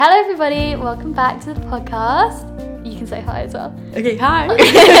Hello everybody, welcome back to the podcast. You can say hi as well. Okay, hi.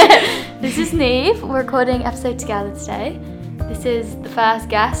 This is Neve. We're recording episode together today. This is the first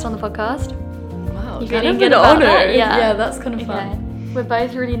guest on the podcast. Wow, You kind feeling of good an about honour. that? Yeah, that's kind of Okay. fun. We're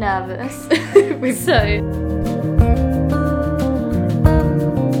both really nervous.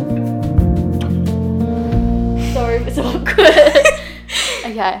 Sorry if it's awkward.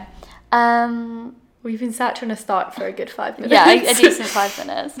 Okay. We've been sat trying to start for a good 5 minutes. Yeah, a decent 5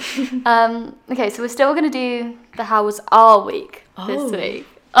 minutes. Okay, so we're still going to do the How Was Our Week this week.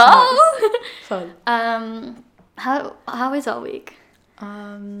 Oh! Fun. How is our week?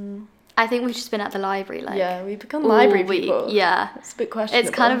 I think we've just been at the library, yeah, we've become all library week. people. Yeah. It's a bit questionable.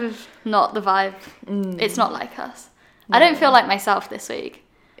 It's kind of not the vibe. It's not like us. I don't feel like myself this week.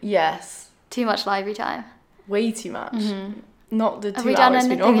 Yes. Too much library time. Way too much. Not the Have 2 we done hours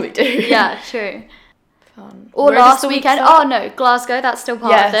we anything? normally do. Yeah, true. Fun. Or Where does last the week weekend. start? Oh no, Glasgow, that's still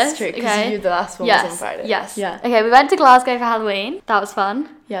part of this. Yes, true, because Okay. the last one was on Friday. Yes. Yeah. Okay, we went to Glasgow for Halloween. That was fun.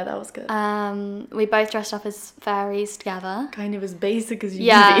 Yeah, that was good. We both dressed up as fairies together. Kind of as basic as you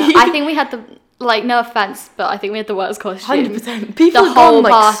Yeah, can be. I think we had the, like, no offense, but I think we had the worst costume. 100%. People The have gone whole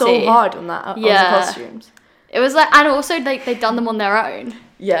like so party. hard on that, on the Yeah. costumes. It was like, and also like they'd done them on their own.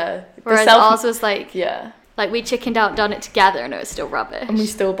 Yeah. The Whereas selfie- ours was like, Yeah. like we chickened out, done it together, and it was still rubbish. And we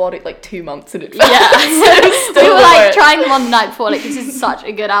still bought it like 2 months in advance. Yeah, So we were like worked. trying them on the night before. Like, this is such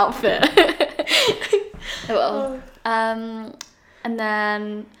a good outfit. Oh well. And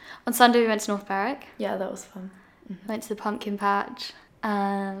then on Sunday we went to North Berwick. Yeah, that was fun. Went to the pumpkin patch.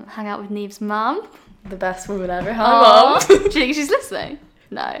 Hung out with Neve's mum. The best woman ever. Aw. Hi, Mom. Do you think she's listening?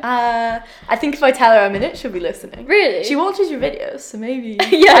 No. I think if I tell her I'm in it, she'll be listening. Really? She watches your videos, so maybe.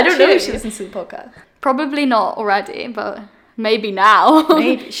 Yeah, I don't know if true. she listens to the podcast. Probably not already, but maybe now.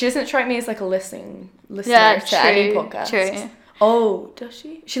 Maybe she doesn't strike me as like a listener Yeah, to any true, podcast. true. Oh, does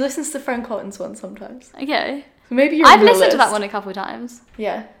she? She listens to Fran Cotton's one sometimes. Okay. So maybe you're. I've on the listened to that list. one a couple of times.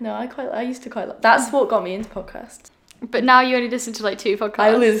 Yeah. No, I used to quite like. That's what got me into podcasts. But now you only listen to like 2 podcasts.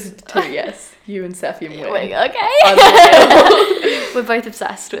 I listened to yes, you and Seffi and Win. Wait, okay. Unreal. We're both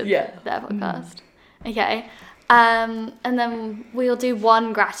obsessed with Yeah. their podcast. Okay. And then we'll do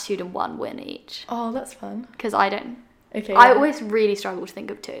 1 gratitude and 1 win each. Oh, that's fun. Because I don't. Okay. I yeah. always really struggle to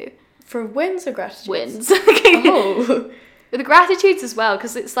think of 2 For wins or gratitude? wins. Oh. With the gratitudes as well,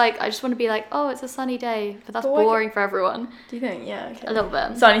 because it's like, I just want to be like, oh, it's a sunny day, but that's But why boring for everyone. Do you think? Yeah. Okay. A little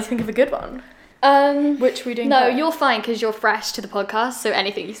bit. So I need to think of a good one. Which we doing? No, first? you're fine because you're fresh to the podcast, so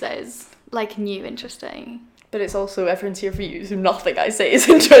anything you say is like new, interesting. But it's also everyone's here for you, so nothing I say is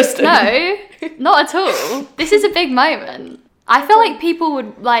interesting. No, not at all. This is a big moment. I feel like people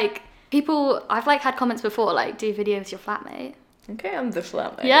would like, I've like had comments before, like, do video with your flatmate. Okay, I'm the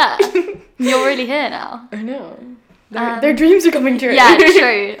flatmate. Yeah, you're really here now. I know. Their dreams are coming true. Yeah,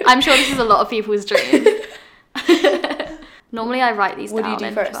 true. I'm sure this is a lot of people's dreams. Normally I write these What do down you do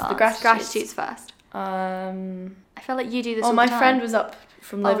in first? The advance. gratitudes? Gratitudes first. I I feel like you do this all my the time. friend was up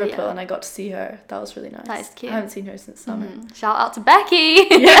from Oh, Liverpool yeah. and I got to see her. That was really nice. That is cute. I haven't seen her since summer. Shout out to Becky.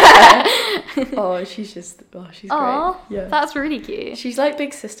 Yeah. Oh, she's Aw, great. Yeah. that's really cute. She's like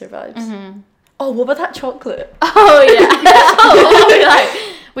big sister vibes. Oh, what about that chocolate? Oh yeah. Oh, like,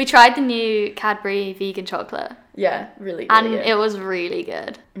 we tried the new Cadbury vegan chocolate, Yeah, really good. and yeah. it was really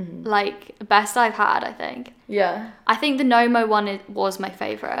good. Like, best I've had, I think. Yeah. I think the Nomo one was my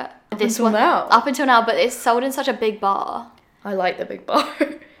favourite. until now? Up until now, but it's sold in such a big bar. I like the big bar.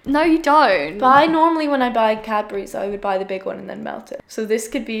 No, you don't. But I normally, when I buy Cadbury's, I would buy the big one and then melt it. So this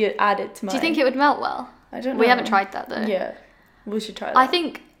could be added to my... Do you think it would melt well? I don't know. We haven't tried that though. Yeah. We should try that. I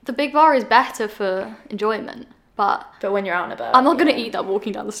think the big bar is better for enjoyment, but But when you're out and about... I'm not going to eat that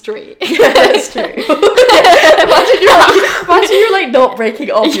walking down the street. Yeah, that's true. imagine you're like not breaking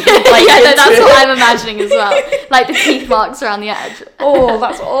off. You're just, like, Yeah, no, into that's it. what I'm imagining as well. Like the teeth marks around the edge. Oh,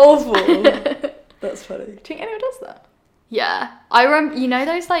 that's awful. That's funny. Do you think anyone does that? Yeah, I remember. You know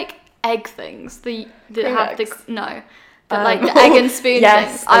those like egg things, that Cream have eggs? like the egg and spoon yes,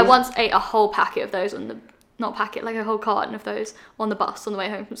 things. I those- once ate a whole packet of those like a whole carton of those on the bus on the way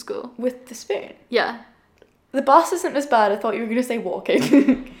home from school. With the spoon? Yeah, The bus isn't as bad. I thought you were going to say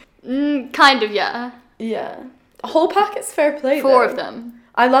walking. kind of. Yeah, Yeah. A whole packet's fair play, 4 though. of them.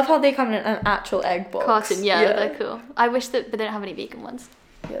 I love how they come in an actual egg box. Carton. Yeah, they're cool. I wish that, but they don't have any vegan ones.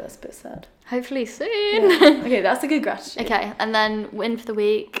 Yeah, that's a bit sad. Hopefully soon. Yeah. Okay, that's a good gratitude. Okay, and then win for the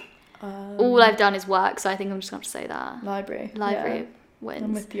week. All I've done is work, so I think I'm just going to have to say that. Library. Library Yeah. wins.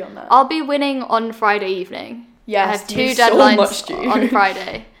 I'm with you on that. I'll be winning on Friday evening. Yes, I have 2 you have so deadlines much due. on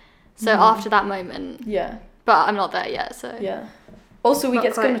Friday. So after that moment, Yeah. but I'm not there yet, so. Yeah. Also, we Not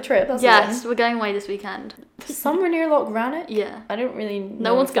get to go on a quite. trip. That's Yes, we're going away this weekend. Somewhere near Loch Rannoch. Yeah. I don't really know.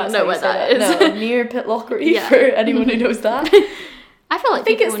 No one's if gonna that's know how you where say that is. No, near Pitlochry Yeah. for anyone who knows that. I feel like I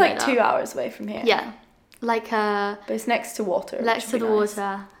think people it's know like that. 2 hours away from here. Yeah. Like But it's next to water. next which to the would be nice.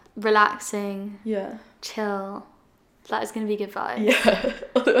 water, relaxing, Yeah. chill. That is gonna be good vibes. Yeah.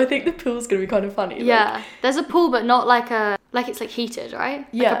 Although I think the pool's gonna be kind of funny. Yeah. There's a pool, but not like it's like heated, right?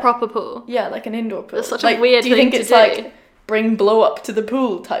 Yeah. Like a proper pool. Yeah, like an indoor pool. That's such a like, weird do you thing think to it's do. like bring blow up to the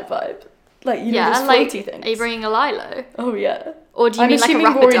pool type vibe? Like, you know, those like, floaty things. are you bringing a lilo? Oh, yeah. Or do you I'm mean like a assuming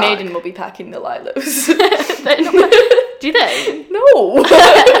rapid Rory and duck? Aiden will be packing the lilos. Do you think? No.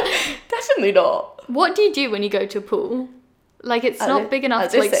 Definitely not. What do you do when you go to a pool? Like, it's At not thi- big enough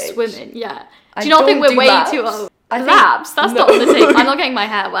at to like this age? swim in. Yeah. I Do you not think don't we're do way laps. too old? I think- Laps? That's no. not on the table. I'm not getting my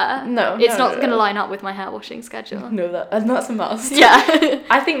hair wet. No, It's no, not no, going to no. line up with my hair washing schedule. No, and that's a must. Yeah.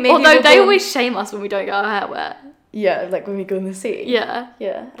 I think maybe Although we'll they go- always shame us when we don't get our hair wet. Yeah, like when we go in the sea. Yeah.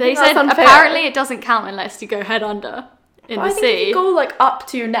 Yeah. I They think that's said unfair. apparently it doesn't count unless you go head under in But the I think sea. if you go like up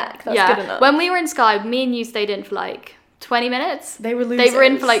to your neck, that's yeah. good enough. When we were in Sky, me and you stayed in for like 20 minutes. they were losers. They were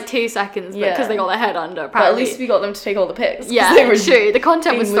in for like 2 seconds Yeah. because they got their head under, But apparently. at least we got them to take all the pics. 'cause yeah, they were true. The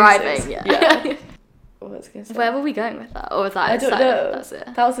content was being thriving. losers. Yeah. Yeah. What was I gonna say? Where were we going with that? Or was that I it? don't So, know. That's it.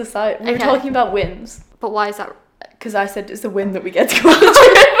 That was the site. We were Okay. talking about wins. But why is that? Because I said it's the win that we get to go on the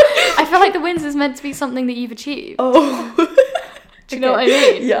trip. I feel like the wins is meant to be something that you've achieved. Oh. Do you know what I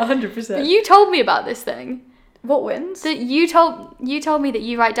mean? Yeah, 100%. But you told me about this thing. What wins? That you told me that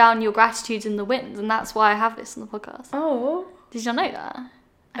you write down your gratitudes in the wins, and that's why I have this on the podcast. Oh. Did you not know that?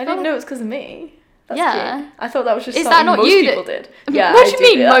 I didn't know it was because of me. That's Yeah. cute. I thought that was just Is that something not most you people that- did. Yeah, what I do you do,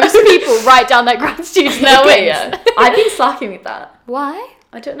 mean yeah. most people write down their gratitudes in their Okay, wins? yeah. I've been slacking with that. Why?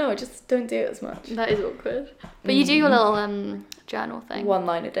 I don't know, I just don't do it as much. That is awkward. But you do your little journal thing. 1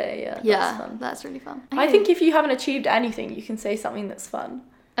 line a day, yeah. Yeah, That's fun. that's really fun. I think if you haven't achieved anything, you can say something that's fun.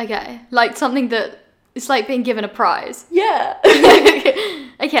 Okay, like something that it's like being given a prize. Yeah.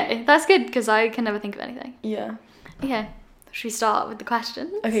 Okay, that's good because I can never think of anything. Yeah. Okay, should we start with the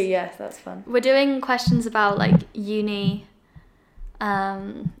questions? Okay, yes, that's fun. We're doing questions about like uni.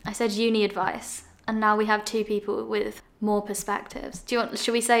 I said uni advice, and now we have 2 people with more perspectives. Do you want?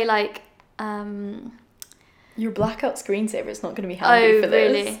 Should we say like? Your blackout screensaver is not going to be handy Oh for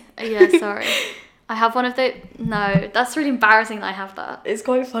this. really? Yeah, sorry. I have one of the. No, that's really embarrassing that I have that. It's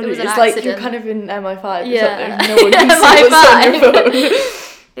quite funny. It was an It's like you're accident. kind of in MI5 or Yeah. something. No one can see what's on your phone.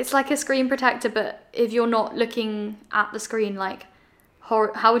 It's like a screen protector, but if you're not looking at the screen, like,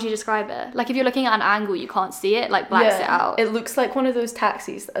 how would you describe it? Like, if you're looking at an angle, you can't see it, like, blacks it out. It looks like one of those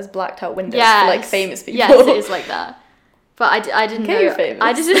taxis that has blacked out windows Yes. for like famous people. Yes, it is like that. But I didn't Okay, know. you're famous.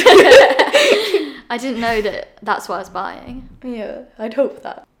 I just I didn't know that that's what I was buying. Yeah, I'd hope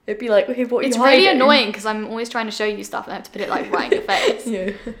that. It'd be like, okay, what are It's you really hiding? annoying because I'm always trying to show you stuff and I have to put it like right in your face.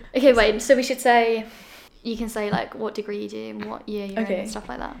 Yeah. Okay, wait. So we should say, you can say like what degree you do and what year you're in Okay. and stuff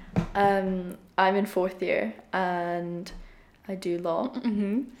like that. I'm in 4th year and I do law.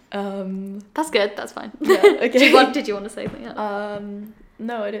 Mm-hmm. That's good. That's fine. Yeah, okay. Did you want to say something else?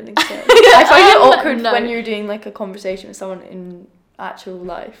 No, I don't think so. I find it awkward No. when you're doing like a conversation with someone in actual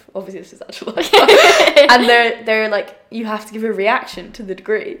life. Obviously, this is actual life. And they're like, you have to give a reaction to the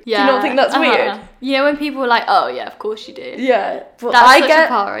degree. Yeah. Do you not think that's weird? You know when people are like, oh yeah, of course you do. Yeah. But That's I such a get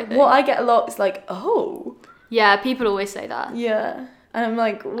power, I think. what I get a lot is like, oh, Yeah, people always say that. yeah, and I'm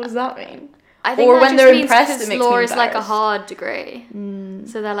like, what does that mean? I think Or that when just they're means impressed, because it makes law me is like a embarrassed. hard degree. Mm.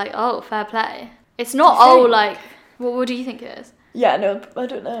 So they're like, oh, fair play. It's not, Do you oh, think? like, what do you think it is? Yeah, no, I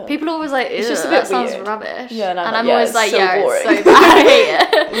don't know. People are always like, It's just a that bit sounds weird. rubbish. Yeah, and I'm like, I'm yeah, always it's like, so yeah, boring. it's so bad. I hate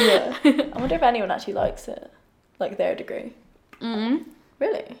it. Yeah. I wonder if anyone actually likes it, like their degree. Mm-hmm.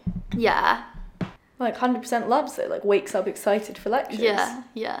 Really? Yeah. Like 100% loves it. Like wakes up excited for lectures.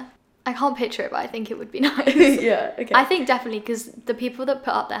 Yeah. I can't picture it, but I think it would be nice. Yeah. Okay. I think definitely because the people that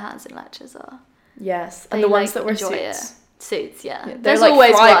put up their hands in lectures are yes, they, and the ones like, that wear enjoy suits. Suits, yeah. Yeah, they're, There's like,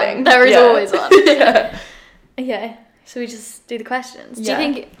 always thriving. one. There is Yeah. always one. Yeah. Okay, so we just do the questions. Yeah. Do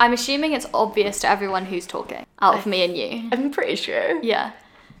you think? I'm assuming it's obvious to everyone who's talking, out of me and you. I'm pretty sure. Yeah.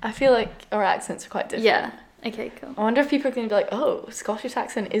 I feel like our accents are quite different. Yeah. Okay. Cool. I wonder if people are going to be like, oh, Scottish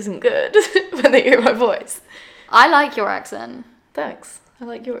accent isn't good when they hear my voice. I like your accent. Thanks. I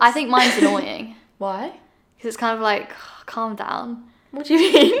like yours. I think mine's annoying Why? because it's kind of like, calm down What do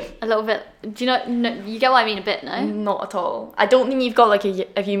you mean? a little bit. Do you know? No, you get what I mean a bit, no? Not at all. I don't think you've got like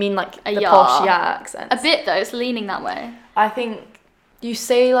if you mean like A the ya. posh accent. A bit though. It's leaning that way. I think you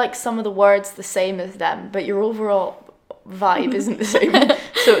say like some of the words the same as them, but your overall vibe isn't the same,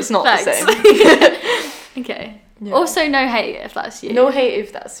 so it's not the Thanks. same. Okay. Yeah. Also, no hate if that's you. No hate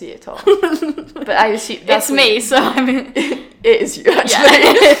if that's you at all. But I assume that's it's me, so I mean. It is you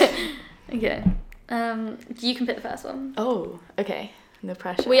actually. Yeah. Okay. You can pick the first one. Oh, okay. No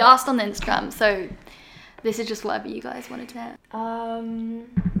pressure. We asked on the Instagram, so this is just whatever you guys wanted to hear. Oh,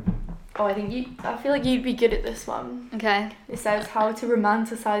 I feel like you'd be good at this one. Okay. It says how to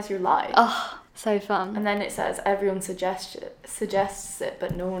romanticize your life. Oh, so fun. And then it says everyone suggests it,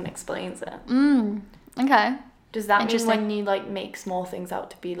 but no one explains it. Okay. Does that mean when you like make small things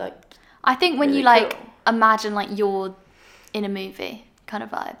out to be like? I think when really you like cool? imagine like you're in a movie kind of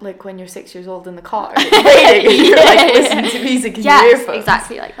vibe. Like when you're 6 years old in the car, and you're like listening to music in your earphones.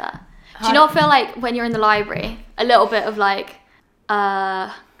 Exactly like that. Do you not feel like when you're in the library, a little bit of like,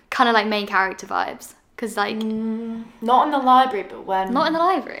 kind of like main character vibes? Because like... not in the library, but when... Not in the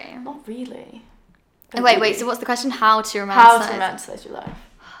library? Not really. Oh, wait, so what's the question? How to romanticize? How to romanticize your life.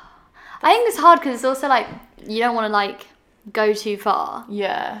 I think it's hard because it's also like, you don't want to like go too far.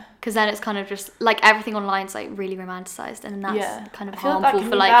 Yeah. Because then it's kind of just, like everything online's like really romanticized and that's kind of harmful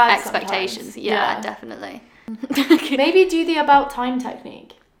for like expectations. Yeah, definitely. Maybe do the about time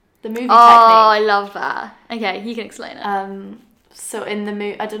technique. The movie technique. Oh, I love that. Okay, you can explain it. So in the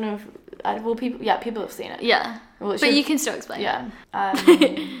movie, I don't know if people have seen it. Yeah, but you can still explain. Yeah.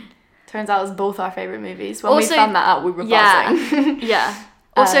 Turns out it's both our favorite movies. When we found that out, we were buzzing. Yeah.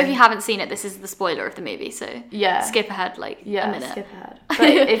 Also, if you haven't seen it, this is the spoiler of the movie, so skip ahead a minute. Skip ahead. But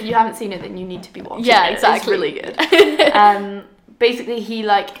if you haven't seen it, then you need to be watching it. Yeah, exactly. It's really good. Basically, he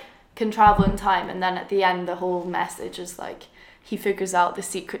like can travel in time, and then at the end, the whole message is like he figures out the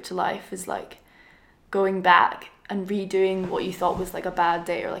secret to life is like going back and redoing what you thought was like a bad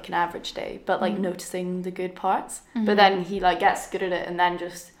day or like an average day, but like noticing the good parts. But then he like gets good at it, and then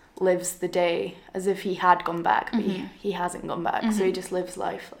just lives the day as if he had gone back, but he hasn't gone back. So he just lives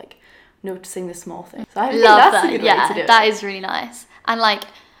life like noticing the small things. So I think that's a good way to do it. That is really nice. And like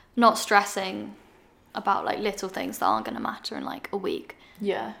not stressing about like little things that aren't going to matter in like a week.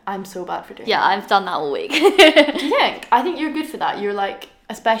 Yeah, I'm so bad for doing that. Yeah, I've done that all week. Do you think? I think you're good for that. You're like,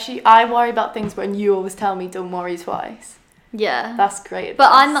 especially, I worry about things when you always tell me don't worry twice. Yeah. That's great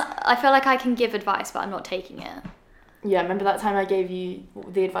advice. But I feel like I can give advice, but I'm not taking it. Yeah, remember that time I gave you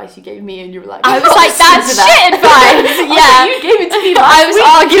the advice you gave me and you were like... I was like, that's shit advice! Yeah. You gave it to me I was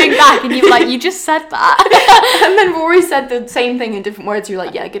arguing back and you were like, you just said that. And then Rory said the same thing in different words. You're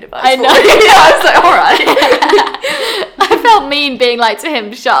like, yeah, good advice. I know. Yeah, I was like, alright. I felt mean being like to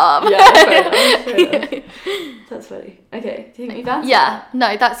him, shut up. Yeah, fair enough. That's funny. Okay, do you think we've answered? Yeah,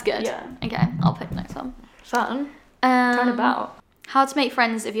 no, that's good. Yeah. Okay, I'll pick the next one. Fun. Turn about. How to make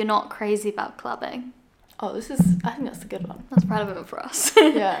friends if you're not crazy about clubbing. Oh, I think that's a good one. That's relevant for us.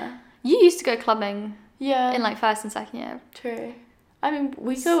 Yeah. You used to go clubbing in like first and second year. True. I mean,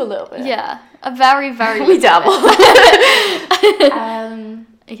 we go a little bit. Yeah. A very, very we dabble.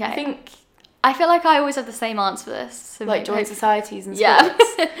 Okay. I feel like I always have the same answer for this. So like join societies and sports.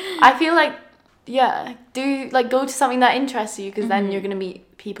 Yeah. I feel like, go to something that interests you because then you're going to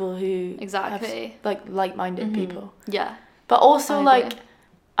meet people who have, like like-minded people. Yeah. But also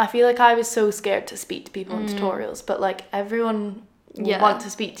I feel like I was so scared to speak to people in tutorials, but like everyone will want to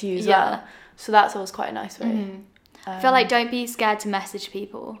speak to you as well. So that's always quite a nice way. I feel like don't be scared to message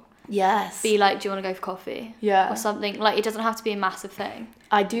people. Yes. Be like, do you want to go for coffee? Yeah. Or something. Like, it doesn't have to be a massive thing.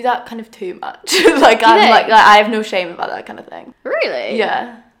 I do that kind of too much. like I have no shame about that kind of thing. Really?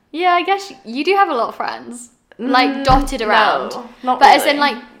 Yeah. Yeah, I guess you do have a lot of friends. Like, dotted around. No, not but really. as in,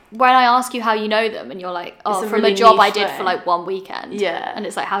 like, when I ask you how you know them and you're like, oh, from really a job I did thing. for like one weekend. Yeah. And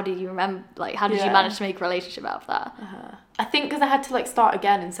it's like, how did you remember, like, how did you manage to make a relationship out of that? I think because I had to like start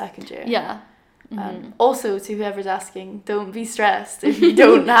again in second year. Yeah. Also, to whoever's asking, don't be stressed if you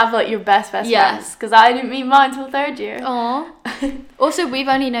don't have like your best friends. Because I didn't meet mine till third year. Aww. Also, we've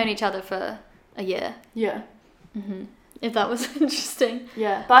only known each other for a year. Yeah. If that was interesting.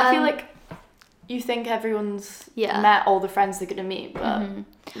 Yeah. But I feel like you think everyone's met all the friends they're gonna meet, but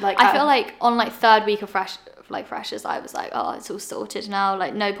like I feel like on like third week of freshers, I was like, oh, it's all sorted now.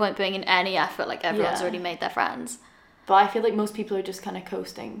 Like no point putting in any effort. Like everyone's already made their friends. But I feel like most people are just kind of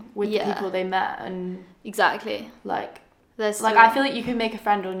coasting with the people they met, and like there's like I feel like you can make a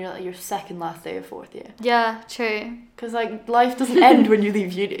friend on your second last day of fourth year. Yeah, true. Because like life doesn't end when you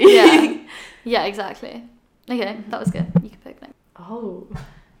leave uni. Yeah, exactly. Okay, that was good. You can pick next. Oh,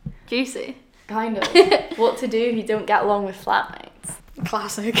 juicy. Kind of. What to do if you don't get along with flatmates?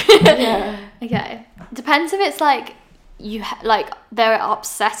 Classic. Yeah. Okay. Depends if it's like like they're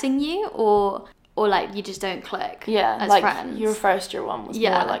upsetting you or like you just don't click. Yeah. As like friends. Your first year one was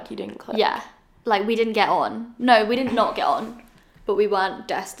more like you didn't click. Yeah. Like we didn't get on. No, we didn't not get on, but we weren't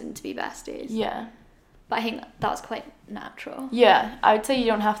destined to be besties. Yeah. But I think that was quite natural. Yeah. I would say you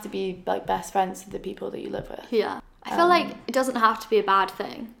don't have to be like best friends with the people that you live with. Yeah. I feel like it doesn't have to be a bad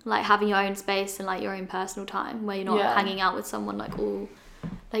thing. Like having your own space and like your own personal time where you're not hanging out with someone like all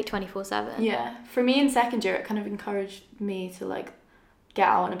like 24/7. Yeah. For me in second year, it kind of encouraged me to like get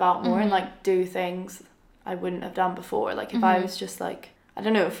out and about more and like do things I wouldn't have done before. Like if I was just like, I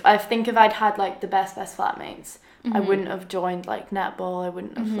don't know, if I'd had like the best flatmates, I wouldn't have joined like netball. I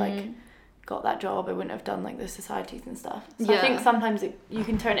wouldn't have like got that job. I wouldn't have done like the societies and stuff. So I think sometimes you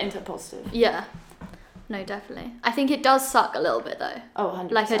can turn it into a positive. Yeah. No, definitely. I think it does suck a little bit though. Oh,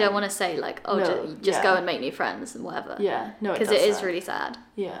 100%. Like I don't want to say like, oh, No, just go and make new friends and whatever. Yeah, no, because it is really sad.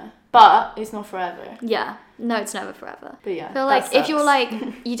 Yeah, but it's not forever. Yeah, no, it's never forever. But yeah, I feel like if you're like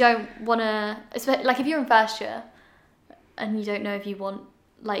you don't want to, like if you're in first year and you don't know if you want,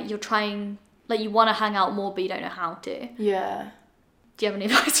 like you're trying, like you want to hang out more but you don't know how to. Yeah. Do you have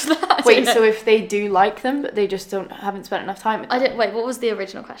any advice for that? Wait, so if they do like them but they just haven't spent enough time with them? Wait, what was the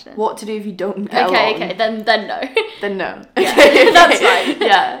original question? What to do if you don't get along? Okay, then no. Then no. Yeah, Okay. that's fine.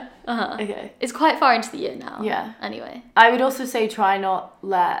 Yeah. Okay. It's quite far into the year now. Yeah. Anyway. I would also say try not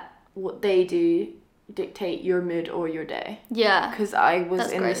let what they do dictate your mood or your day. Yeah. Because I was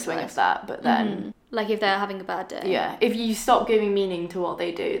That's in the great swing advice. of that, but then... Like if they're having a bad day. Yeah. If you stop giving meaning to what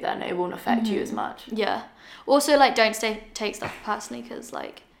they do, then it won't affect you as much. Yeah. Also, like, don't take stuff personally because,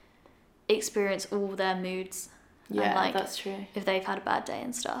 like, experience all their moods. Yeah, and, like, that's true. if they've had a bad day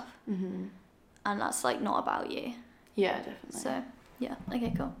and stuff. Mm-hmm. And that's, like, not about you. Yeah, definitely. So, yeah.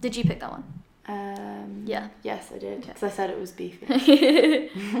 Okay, cool. Did you pick that one? Yeah. Yes, I did. Because I said it was beefy.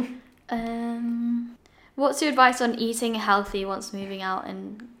 What's your advice on eating healthy once moving out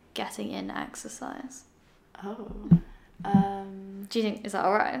and getting in exercise? Oh. Do you think, is that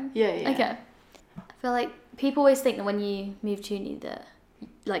alright? Yeah. Okay. I feel like people always think that when you move to uni that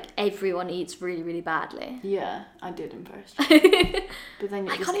like everyone eats really, really badly. Yeah, I did in first year. But then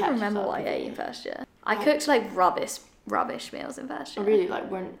you I just can't even catch remember yourself what I if ate you- in first year. I cooked like rubbish meals in first Oh, year. really? Like,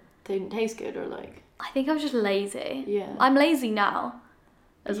 they didn't taste good or like... I think I was just lazy. Yeah. I'm lazy now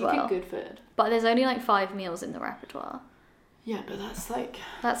as you well. cook good food. But there's only like 5 meals in the repertoire. Yeah, but that's like...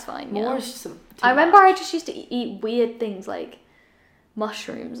 That's fine, More yeah. is just too I remember much. I just used to eat weird things like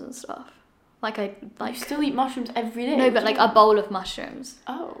mushrooms and stuff. Like I like... You still eat mushrooms every day? No, but like a bowl of mushrooms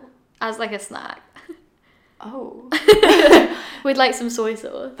Oh. as like a snack. Oh. With like some soy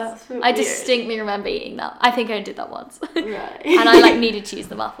sauce. That's so I weird. distinctly remember eating that. I think I did that once. Right. And I like needed to use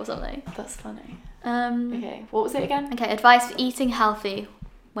them up or something. That's funny. Okay, Okay, what was it again? advice for eating healthy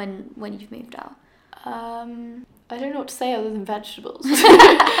when you've moved out. I don't know what to say other than vegetables.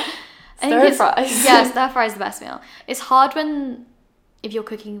 I think Stir fries. Yeah, stir fry is the best meal. It's hard if you're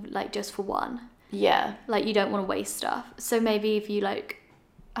cooking like just for one. Yeah. Like you don't want to waste stuff. So maybe if you like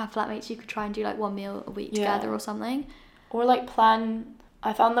have flatmates, you could try and do like one meal a week together or something. Or like plan...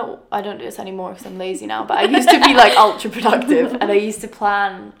 I found that I don't do this anymore because I'm lazy now, but I used to be like ultra productive and I used to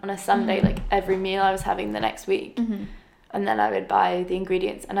plan on a Sunday like every meal I was having the next week. And then I would buy the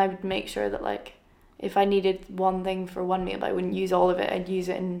ingredients and I would make sure that like if I needed one thing for one meal but I wouldn't use all of it, I'd use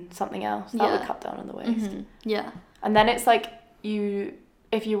it in something else. That would cut down on the waste. Yeah. And then it's like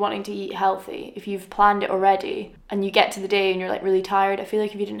if you're wanting to eat healthy, if you've planned it already and you get to the day and you're like really tired, I feel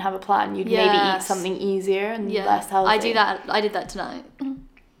like if you didn't have a plan, you'd maybe eat something easier and less healthy. I do that. I did that tonight.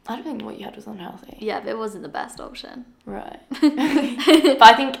 I don't think what you had was unhealthy. Yeah, but it wasn't the best option. Right. But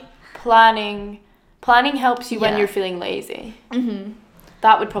I think planning helps you when you're feeling lazy.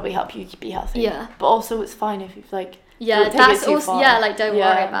 That would probably help you be healthy. Yeah. But also it's fine if you've like... Yeah, don't take that's it too also... far. Yeah, like don't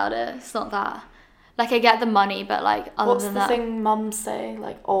worry about it. It's not that... Like I get the money, but like other What's than the that... thing mums say?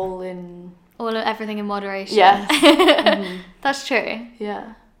 Like all in... Everything in moderation. Yes. That's true.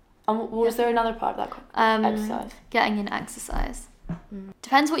 Yeah. And was there another part of that exercise? Getting in exercise.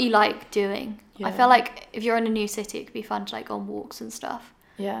 Depends what you like doing. I Yeah. feel like if you're in a new city, it could be fun to like go on walks and stuff.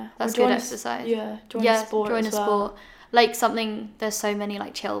 Yeah. That's Or good join exercise. Join a sport join as a well. sport. Like something, there's so many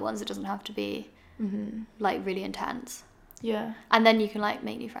like chill ones. It doesn't have to be like really intense. Yeah. And then you can like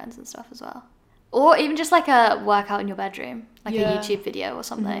make new friends and stuff as well. Or even just like a workout in your bedroom, like a YouTube video or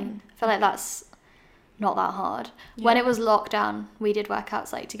something. I feel like that's not that hard. Yeah. When it was lockdown, we did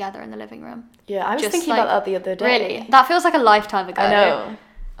workouts like together in the living room. Yeah, I was Just, thinking like, about that the other day. Really? That feels like a lifetime ago. I know.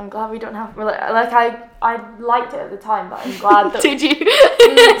 I'm glad we don't have... I liked it at the time, but I'm glad that... Did you?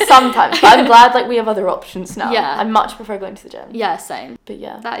 Sometimes. But I'm glad like we have other options now. Yeah. I much prefer going to the gym. Yeah, same. But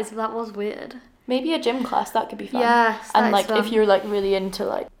yeah. That was weird. Maybe a gym class, that could be fun. Yes, and that like is fun. if you're like really into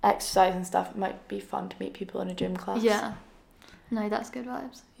like exercise and stuff, it might be fun to meet people in a gym class. Yeah. No, that's good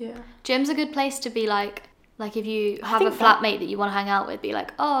vibes. Yeah. Gym's a good place to be like if you I have a think that- flatmate that you want to hang out with, be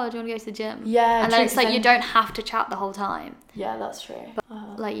like, oh, do you want to go to the gym? Yeah. And then true, it's like you don't have to chat the whole time. Yeah, that's true.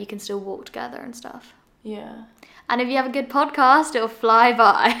 Like you can still walk together and stuff. Yeah. And if you have a good podcast, it'll fly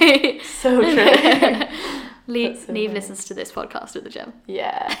by. So true. Neve so funny. listens to this podcast at the gym.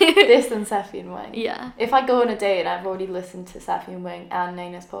 Yeah. This and Safi and Wing. Yeah. If I go on a date and I've already listened to Safi and Wing and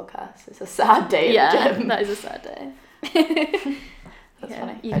Naina's podcast, it's a sad day Yeah, at the gym. that is a sad day. That's Okay,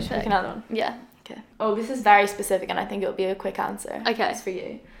 funny. you I can should pick. pick another one. Yeah. Okay. Oh, this is very specific and I think it'll be a quick answer. Okay. It's for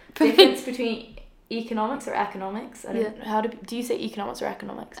you. Difference between economics or economics? I don't, Yeah. How do you say economics or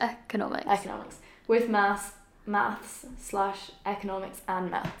economics? Economics. Economics. With maths/economics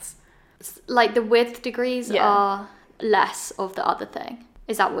and maths. Like the width degrees Yeah. are less of the other thing.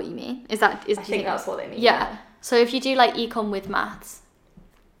 Is that what you mean? I I think that's what they mean. Yeah. So if you do like econ with maths,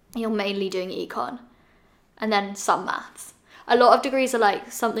 you're mainly doing econ, and then some maths. A lot of degrees are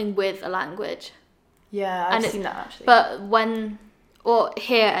like something with a language, Yeah, And I've it- seen that actually. but or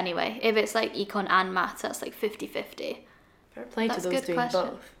here anyway, if it's like econ and maths, that's like 50-50. Fair play to that's a those good doing question.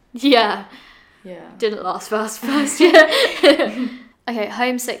 both. Yeah, Yeah. didn't last first year. Okay,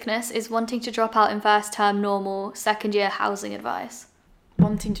 homesickness is wanting to drop out in first term normal, second year housing advice.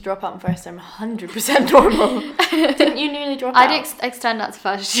 Wanting to drop out in first term, 100% normal. Didn't you nearly drop out? I'd extend that to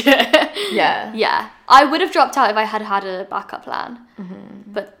first year. Yeah. Yeah, I would have dropped out if I had had a backup plan,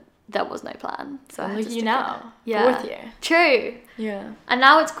 but there was no plan. So I And had look to at you stick now. with it. Yeah. Fourth year. True. Yeah. And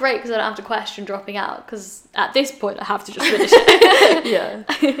now it's great because I don't have to question dropping out because at this point I have to just finish it. Yeah.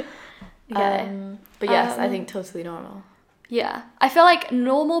 Okay. But yes, I Um, think totally normal. Yeah. I feel like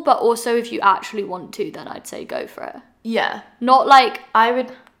normal, but also if you actually want to, then I'd say go for it. Yeah. Not like, I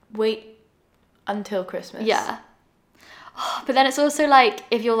would wait until Christmas. yeah. But then it's also like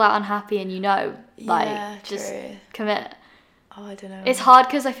if you're that unhappy and you know, like, Yeah, just true. commit. Oh, I don't know. It's hard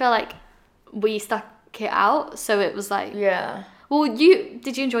because I feel like we stuck it out, so it was like, Yeah. well,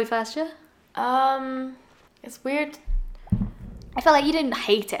 did you enjoy first year? It's weird. I felt like you didn't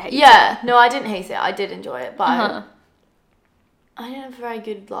hate it. Yeah. No, I didn't hate it. I did enjoy it, but Uh-huh. I didn't have a very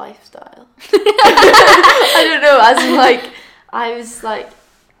good lifestyle. I don't know. As in, like, I was like,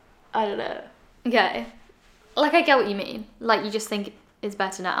 I don't know. Okay. Like, I get what you mean. Like, you just think it's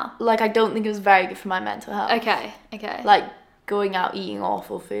better now. Like, I don't think it was very good for my mental health. Okay. Like, going out eating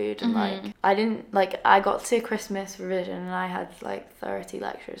awful food and Mm-hmm. like I didn't like I got to Christmas revision and I had like 30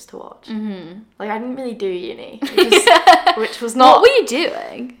 lectures to watch. Mm-hmm. Like I didn't really do uni, which was not What were you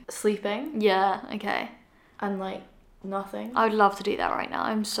doing? sleeping Yeah, okay. and like nothing. I would love to do that right now.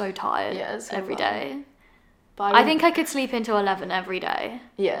 I'm so tired Yeah, it's so every fun. day. But I think I could sleep until 11 every day.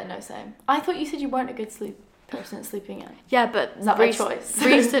 yeah, no, same. I thought you said you weren't a good sleep person at sleeping in. Yeah, but Is that my choice?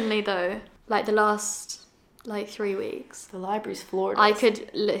 recently though, like the last like 3 weeks, The library's floored. I us. could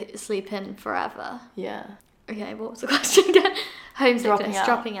sleep in forever. Yeah. Okay, what was the question again? Homesickness,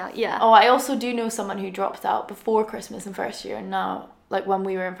 dropping out. Yeah. Oh, I also do know someone who dropped out before Christmas in first year, and now, like when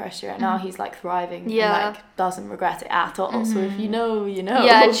we were in first year, and now he's like thriving. Yeah. And, like doesn't regret it at all. So if you know, you know.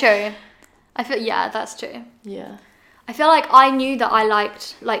 Yeah, true. I feel that's true. Yeah. I feel like I knew that I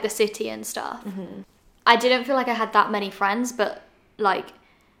liked like the city and stuff. Mm-hmm. I didn't feel like I had that many friends, but like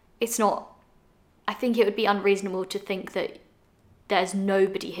it's not. I think it would be unreasonable to think that there's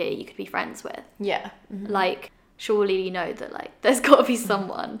nobody here you could be friends with. Yeah. Like surely you know that like there's got to be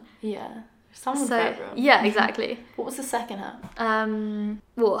someone. Yeah. Someone for So everyone. yeah, exactly. What was the second half?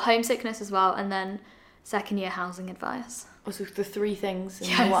 Well, homesickness as well, and then second year housing advice. Was it the three things in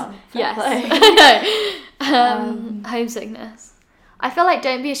Yes. one? Fair Yes. play. I know. Homesickness. I feel like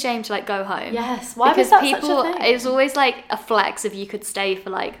don't be ashamed to like go home. Yes. Why because was that people, such a thing? it was always like a flex if you could stay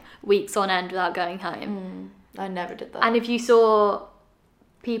for like weeks on end without going home. I never did that. And if you saw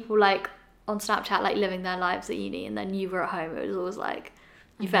people like on Snapchat like living their lives at uni and then you were at home, it was always like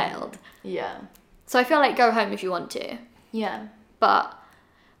you failed. Yeah. So I feel like go home if you want to, Yeah. but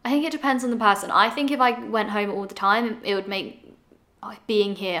I think it depends on the person. I think if I went home all the time, it would make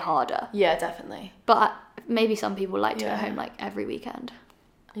being here harder. Yeah, definitely. But maybe some people like to Yeah. go home like every weekend.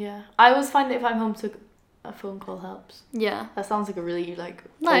 Yeah. I always find that if I'm homesick, a phone call helps. Yeah. That sounds like a really like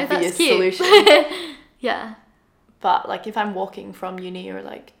No, obvious that's cute. solution. Yeah. But like if I'm walking from uni or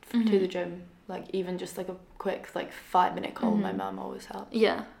like to the gym, like even just like a quick like 5-minute call, my mum always helps.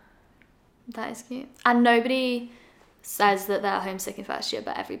 Yeah. That is cute. And nobody says that they're homesick in first year,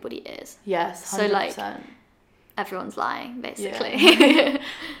 but everybody is. Yes, 100%. So, like, Everyone's lying, basically.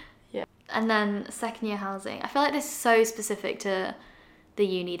 Yeah. And then second year housing. I feel like this is so specific to the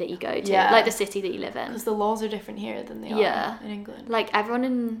uni that you go to, Yeah. like the city that you live in. Because the laws are different here than they Yeah. are in England. Like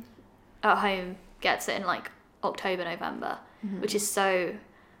everyone at home gets it in like October, November, which is so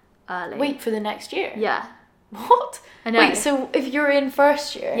early. Wait for the next year. Yeah. What? I know. Wait, so if you're in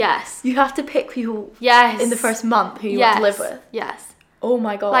first year, Yes. you have to pick people Yes. in the first month who you yes. want to live with. Yes. Oh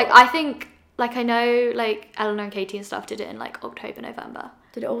my god. Like I think like I know like Eleanor and Katie and stuff did it in like October, November.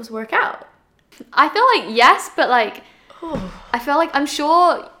 Did it always work out? I feel like yes, but like I feel like I'm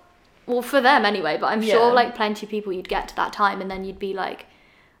sure, well for them anyway, but I'm sure like plenty of people you'd get to that time and then you'd be like,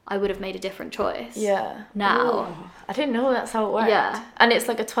 I would have made a different choice. Yeah. Now. Ooh, I didn't know that's how it worked. Yeah. And it's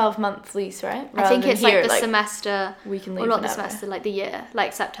like a 12-month lease, right? I think it's like the like, semester, we can leave or not the whenever. semester, like the year,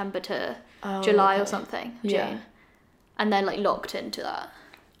 like September to July or something, June. Yeah. And then like locked into that.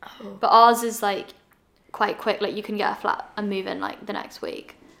 Oh. But ours is like quite quick, like you can get a flat and move in like the next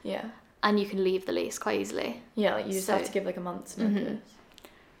week. Yeah. And you can leave the lease quite easily. Yeah, like you just have So- to give like a month's notice.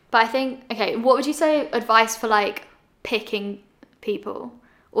 But I think, okay, what would you say advice for like picking people?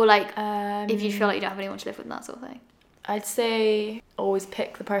 Or like if you feel like you don't have anyone to live with and that sort of thing? I'd say always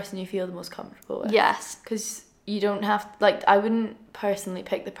pick the person you feel the most comfortable with. Yes. Because you don't have, like, I wouldn't personally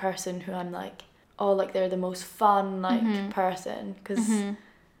pick the person who I'm like, oh, like they're the most fun, like, person. Because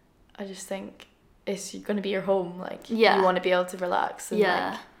I just think it's going to be your home. Like, you want to be able to relax. And,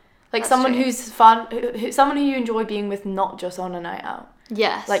 Yeah. Like That's someone true. who's fun, someone who you enjoy being with, not just on a night out.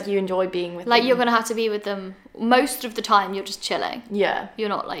 Yes. Like, you enjoy being with like them. you're going to have to be with them most of the time, you're just chilling. Yeah. You're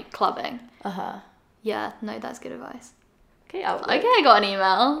not like clubbing. Uh-huh. Yeah, no, that's good advice. Okay, Outlook. Okay, I got an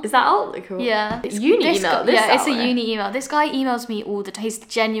email. Is that Outlook? Or Yeah. uni This email? guy- This yeah, it's a hour? uni email. This guy emails me all the time. He's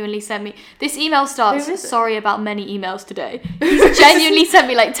genuinely sent me... This email starts, Who is it? sorry about many emails today. He's genuinely sent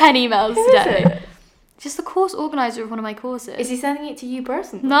me like 10 emails Who is today. it? Just the course organizer of one of my courses. Is he sending it to you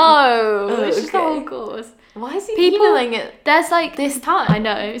personally? No, Oh, it's just the okay. whole course. Why is he People- emailing it There's like... this time? I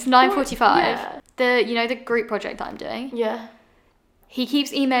know, it's 9:45. Yeah. The group project that I'm doing. Yeah. He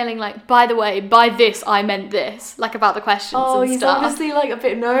keeps emailing like, by the way, by this I meant this, like about the questions Oh, and he's stuff. obviously like a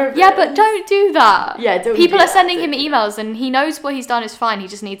bit nervous. Yeah, but don't do that. Yeah, don't People do are that, sending don't him emails and he knows what he's done is fine. He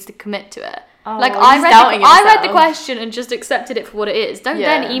just needs to commit to it. Oh, like he's I doubting read the himself. question and just accepted it for what it is. Don't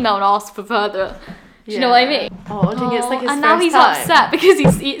Yeah. then email and ask for further. Do you know what I mean? Oh, I think it's like his and first now he's time. upset because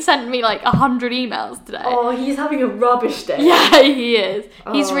he sent me like 100 emails today. Oh, he's having a rubbish day. Yeah, he is.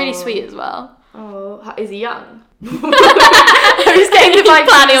 He's really Oh. sweet as well. Oh, is he young? I was getting the vibes.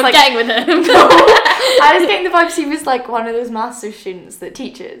 Planning he on was like, getting with him. I was getting the vibes he was like one of those master students that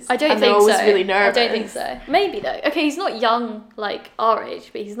teaches. I don't and they're think always so. really nervous. I don't think so. Maybe though. Okay, he's not young like our age,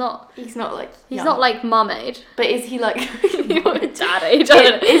 but he's not. He's not like. He's young. not like mum age. But is he like? Dad age. I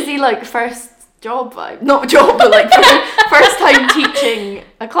don't know. Is he like first job vibe? Not job, but like first time teaching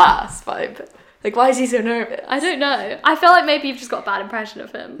a class vibe. Like, why is he so nervous? I don't know. I feel like maybe you've just got a bad impression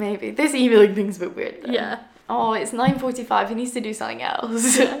of him. Maybe this emailing thing's a bit weird. Though. Yeah. Oh, it's 9:45. He needs to do something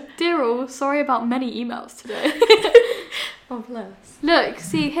else. Dear all, sorry about many emails today. Oh bless. Look,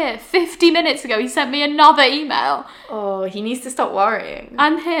 see here, 50 minutes ago he sent me another email. Oh, he needs to stop worrying.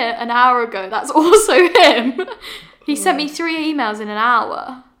 And here, an hour ago, that's also him. He sent me 3 emails in an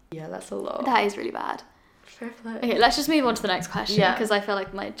hour. Yeah, that's a lot. That is really bad. Fair play. Okay, let's just move on to the next question Yeah. because I feel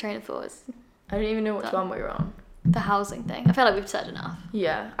like my train of thought is I don't even know which Done. one we were on. the housing thing. I feel like we've said enough.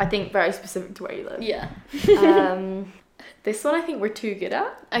 Yeah, I think very specific to where you live. Yeah. This one I think we're too good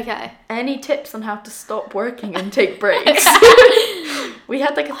at. Okay. Any tips on how to stop working and take breaks? We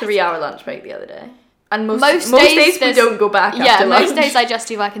had like a 3-hour lunch break the other day. And most days we there's- don't go back Yeah, after lunch. most days I just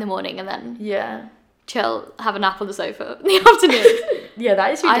do work in the morning and then Yeah. chill, have a nap on the sofa in the afternoon. Yeah,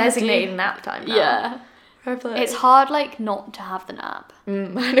 that is your I do- designated nap time now. Yeah. Fair play. It's hard, like, not to have the nap. I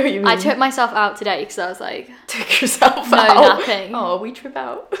know what you mean. I took myself out today because I was like, Took yourself no out. napping. Oh, we trip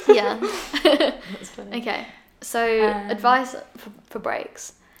out. Yeah. That's funny. Okay. So, advice for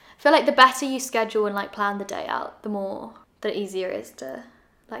breaks. I feel like the better you schedule and, like, plan the day out, the easier it is to,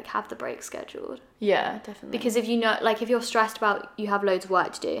 like, have the break scheduled. Yeah, definitely. Because if you know, like, if you're stressed about you have loads of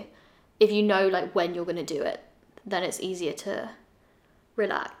work to do, if you know, like, when you're going to do it, then it's easier to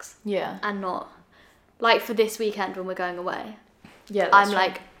relax Yeah. and not, like, for this weekend when we're going away, Yeah, that's I'm true.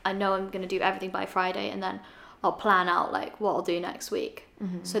 like, I know I'm going to do everything by Friday and then I'll plan out, like, what I'll do next week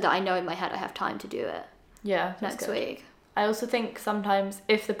so that I know in my head I have time to do it Yeah, that's next good. week. I also think sometimes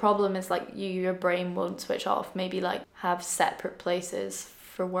if the problem is like your brain won't switch off, maybe like have separate places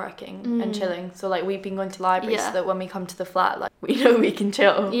for working and chilling. So like we've been going to libraries Yeah. so that when we come to the flat, like we know we can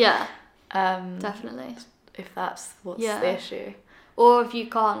chill. Yeah, Um, definitely. if that's what's Yeah. the issue. Or if you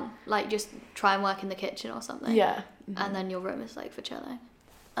can't, like, just try and work in the kitchen or something. Yeah. And then your room is, like, for chilling.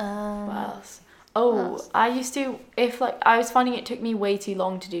 What else? Oh, else? I used to, if like, I was finding it took me way too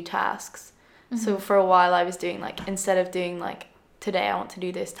long to do tasks. So for a while I was doing like, instead of doing like, today I want to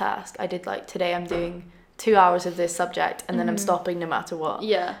do this task, I did like, today I'm doing 2 hours of this subject and then I'm stopping no matter what.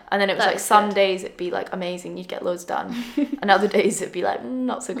 Yeah. And then it was That like is some good. days it'd be like amazing, you'd get loads done. And other days it'd be like,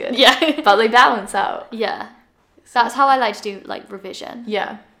 not so good. Yeah. But they balance out. Yeah. That's how I like to do, like, revision.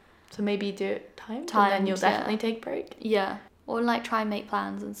 Yeah. So maybe do it timed, and then Timed, you'll yeah. definitely take break. Yeah. Or like try and make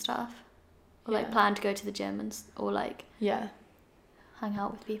plans and stuff. Or like Yeah. plan to go to the gym or like Yeah. hang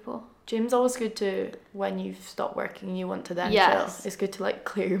out with people. Gym's always good to, when you've stopped working and you want to then Yes. chill. It's good to like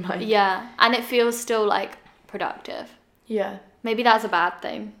clear your mind. Yeah. And it feels still like productive. Yeah. Maybe that's a bad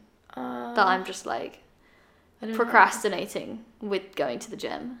thing. That That I'm just like I don't know. procrastinating with going to the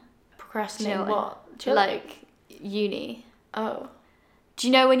gym. Procrastinating Do you know what? Chilling? Like uni. Oh. Do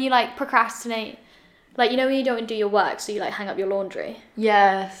you know when you like procrastinate? Like, you know when you don't do your work, so you like hang up your laundry?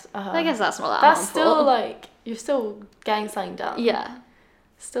 Yes. I guess that's not that That's harmful. still like, you're still getting something done. Yeah.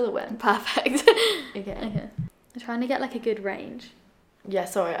 Still a win. Perfect. Okay. Okay. I'm trying to get like a good range. Yeah,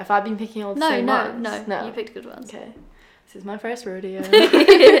 sorry. Have I been picking all the No, same no, ones? no. You picked good ones. Okay. This is my first rodeo.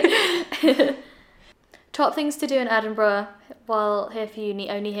 Top things to do in Edinburgh while here for uni,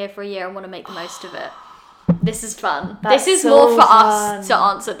 only here for a year and want to make the most of it. This is fun. That's this is so more for fun. us to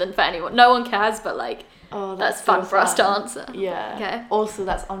answer than for anyone. No one cares, but like, Oh, that's so fun for us to answer. Yeah. Okay. Also,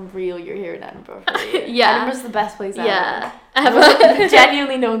 that's unreal you're here in Edinburgh for a year. Yeah. Edinburgh's the best place ever. Yeah.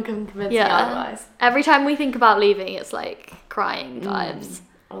 Genuinely no one can convince me Yeah. otherwise. Every time we think about leaving, it's like crying vibes.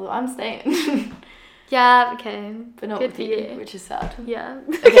 Although I'm staying. Yeah, okay. But not Good with for you, you. which is sad. Yeah.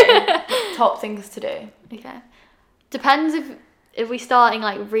 Okay. Top things to do. Okay. Depends if we starting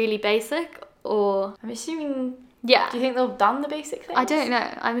like really basic or I'm assuming... yeah. Do you think they've done the basic things? I don't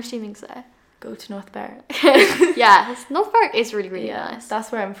know. I'm assuming so. Go to North Berwick. Yeah, North Berwick is really, really Yeah, nice.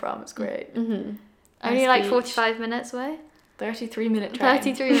 that's where I'm from. It's great. Mm-hmm. Nice Only like beach. 45 minutes away. 33-minute train.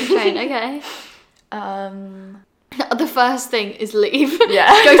 33-minute train, okay. Um... The first thing is leave.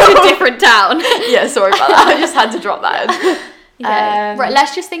 Yeah. Go to a different town. Yeah, sorry about that. I just had to drop that in. Okay. Right,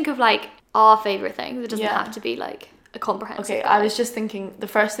 let's just think of like our favourite things. It doesn't Yeah. have to be like a comprehensive Okay, guide. I was just thinking, the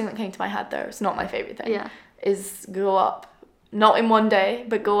first thing that came to my head there, it's not my favourite thing, Yeah. is go up, not in one day,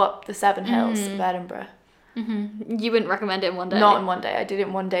 but go up the 7 hills of Edinburgh. Mm-hmm. You wouldn't recommend it in one day? Not in one day. I did it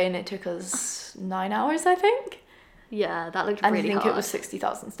in one day and it took us 9 hours, I think. Yeah, that looked And really I think hard. it was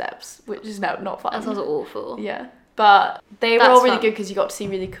 60,000 steps, which is not fun. That sounds awful. Yeah. But they were That's all really fun. good because you got to see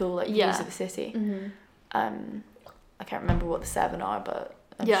really cool like Yeah. views of the city. Mm-hmm. I can't remember what the 7 are, but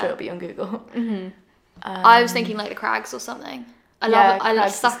I'm Yeah. sure it'll be on Google. Mm-hmm. I was thinking like the Crags or something. I yeah, love it. I love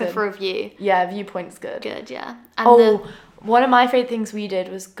Crags is sucker good. for a view. Yeah, viewpoint's good. Good, yeah. And Oh, one of my favourite things we did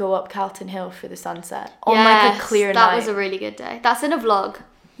was go up Calton Hill for the sunset on like a clear that night. was a really good day. That's in a vlog.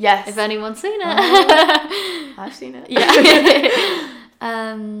 Yes. If anyone's seen it. I've seen it. Yeah.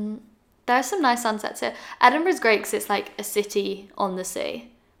 There's some nice sunsets here. Edinburgh's great because it's like a city on the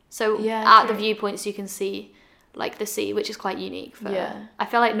sea. So Yeah, at the true. viewpoints you can see like the sea, which is quite unique. Yeah. I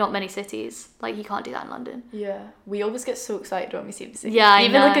feel like not many cities, like you can't do that in London. Yeah. We always get so excited when we see the sea. Yeah, I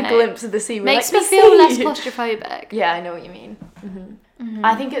Even like a know. glimpse of the sea. We're Makes like, me "The feel less sea!" claustrophobic. Yeah, I know what you mean.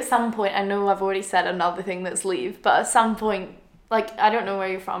 I think at some point, I know I've already said another thing that's leave, but at some point, like, I don't know where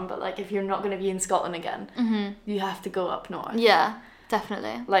you're from, but like if you're not going to be in Scotland again, you have to go up north. Yeah,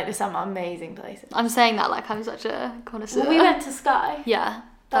 definitely. Like there's some amazing places. I'm saying that like I'm such a connoisseur. Well, we went to Skye. Yeah,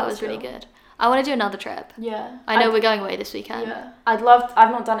 that That was was really cool. good. I want to do another trip. Yeah. I know we're going away this weekend. Yeah. I've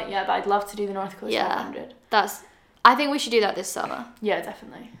not done it yet, but I'd love to do the North Coast Yeah. 500. I think we should do that this summer. Yeah,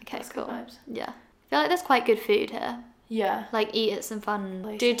 definitely. Okay, That's cool. good vibes. Yeah. I feel like there's quite good food here. Yeah. Like eat at some fun.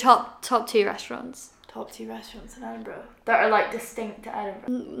 Do Places. top 2 restaurants. Top 2 restaurants in Edinburgh that are like distinct to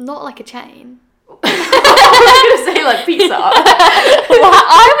Edinburgh. Not like a chain. I was gonna say like Pizza Hut.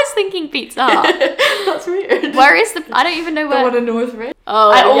 I was thinking Pizza Hut. That's weird. Where is the? I don't even know The where. one in North Ridge.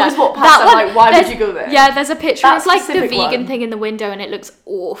 Oh, I always walk past. That I'm one, like, why would there's- you go there? Yeah, there's a picture That of like the specific vegan one. thing in the window, and it looks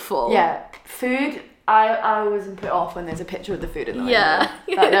awful. Yeah, food. I always am put off when there's a picture of the food in the window. Yeah.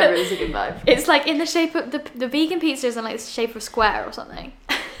 That never is a good vibe. It's like in the shape of the vegan pizza is in like the shape of a square or something.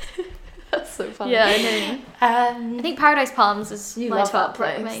 That's so funny. Yeah, I know. I think Paradise Palms is you my love top that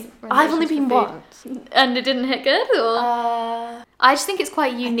place. recommendation I've only for been food. once. And it didn't hit good, or I just think it's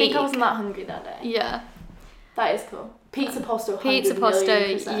quite I unique. think I wasn't that hungry that day. Yeah, That is cool. Pizza Posto. pizza 100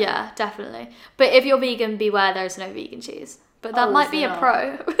 million posto. %. Yeah, definitely. But if you're vegan, beware there's no vegan cheese. But that Oh, might is be there a not?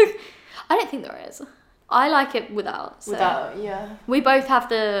 pro. I don't think there is. I like it without. So. Without, yeah. We both have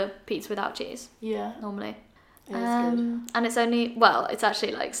the pizza without cheese Yeah. normally. It is good. And it's only it's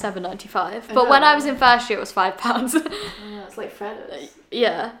actually like $7.95. I But when know. I was in first year, it was £5. Yeah, it's like Freddo's.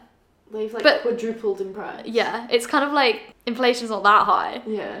 Yeah, They've like But- quadrupled in price. yeah. It's kind of like inflation's not that high.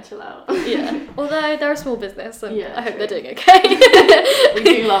 Yeah, chill out. Yeah. Although they're a small business, and Yeah, I hope true. they're doing okay. We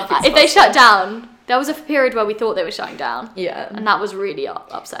do love Pizza If they Posto. shut down, There was a period where we thought they were shutting down. Yeah. And that was really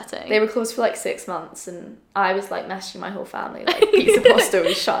upsetting. They were closed for like 6 months, and I was like messaging my whole family, like, Pizza Posto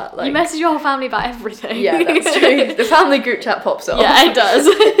is shut. Like, you message your whole family about everything. Yeah, that's true. The family group chat pops up. Yeah, it does.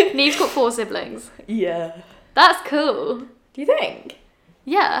 Neve's got 4 siblings. Yeah. That's cool. Do you think?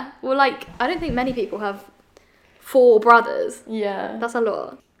 Yeah. Well, like, I don't think many people have 4 brothers. Yeah. That's a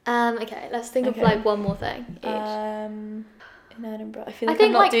lot. Okay, let's think of like one more thing each. In Edinburgh, I feel like I think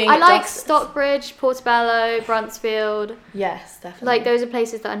I'm not like doing I it like justice. Stockbridge, Portobello, Bruntsfield. Yes, definitely. Like those are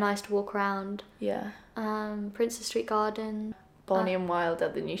places that are nice to walk around. Yeah. Princess Street Garden. Bonnie and Wild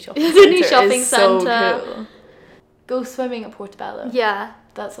at the new shopping The centre. new shopping is so centre. cool. Go swimming at Portobello. Yeah,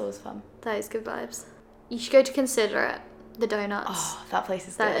 That's always fun. that is good vibes. You should go to Considerate, the donuts. Oh, that place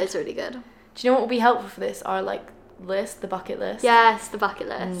is That good. is really good. Do you know what will be helpful for this? Our like list, the bucket list. Yes, the bucket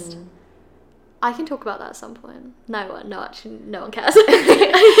list. I can talk about that at some point. Actually, no one cares.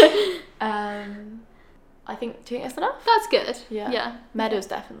 I think, do you think that's enough? That's good. Yeah. Yeah. Meadows,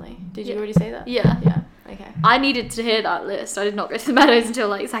 definitely. Did you Yeah. already say that? Yeah. Yeah. Okay. I needed to hear that list. I did not go to the Meadows until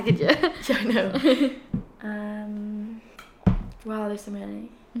like 2nd year. Yeah, I know. Wow, there's so many.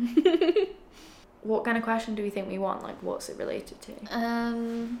 What kind of question do we think we want? Like, what's it related to?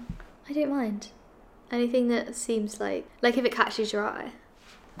 I don't mind. Anything that seems like if it catches your eye.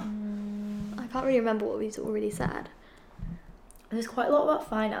 I can't really remember what we've already said. There's quite a lot about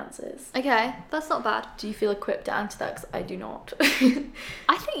finances. Okay, that's not bad. Do you feel equipped to answer that? Because I do not.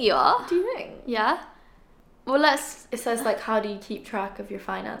 I think you are. Do you think? Yeah. Well, It says, like, how do you keep track of your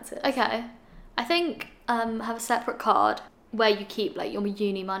finances? Okay. I think have a separate card where you keep like your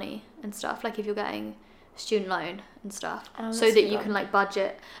uni money and stuff. Like if you're getting a student loan and stuff, Oh, so that's that a good you one. can like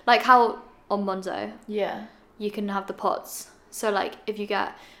budget. Like how on Monzo Yeah. you can have the pots. So like if you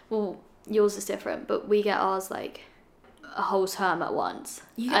get, well, yours is different, but we get ours like a whole term at once.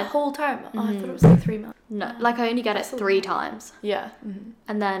 You get a And- whole term? Oh, I thought it was like 3 months. No, like I only get That's it a 3 lot. times, Yeah.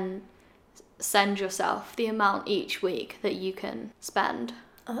 and then send yourself the amount each week that you can spend.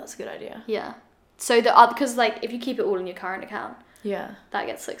 Oh, that's a good idea. Yeah. So that because like if you keep it all in your current account, Yeah. that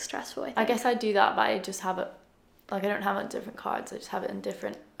gets like stressful. I think. I guess I do that, but I just have it, like, I don't have it on different cards. I just have it in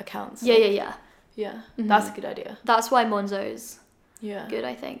different accounts. Yeah, yeah, yeah. Yeah. That's a good idea. That's why Monzo's Yeah. good,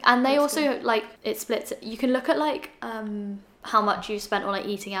 I think. And they That's also like it splits it. You can look at like how much you spent on like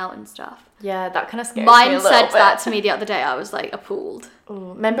eating out and stuff. Yeah, that kind of scares me a Mine little said bit. that to me the other day. I was like appalled.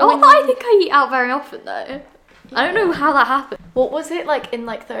 Oh, remember Not when that I think I eat out very often though. I don't know how that happened. What was it like in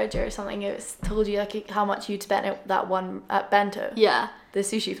like 3rd year or something? It was told you like how much you'd spent at that one at Bento, Yeah, the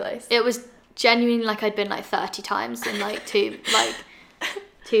sushi place. it was genuinely like I'd been like 30 times in like 2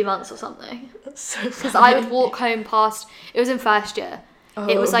 months or something. So Because I would walk home past. It was in 1st year.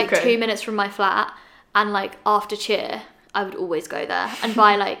 It was like 2 minutes from my flat, and like after cheer, I would always go there and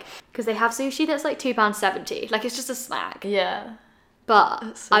buy like because they have sushi that's like £2.70. Like it's just a snack. Yeah, But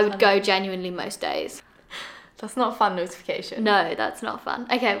That's so I would funny. go genuinely most days. that's not a fun notification. No, that's not fun.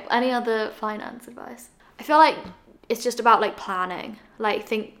 Okay, any other finance advice? I feel like it's just about like planning. Like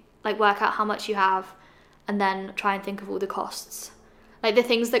work out how much you have, and then try and think of all the costs. Like the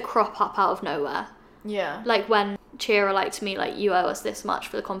things that crop up out of nowhere. Yeah. Like when Cheer are like to me, like, you owe us this much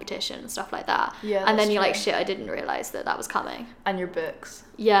for the competition and stuff like that. Yeah, and then that's you're like, true. shit, I didn't realise that was coming. And your books.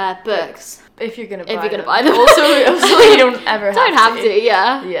 Yeah, books. If you're gonna buy If you're gonna them. buy them. Also, you don't ever Don't have to,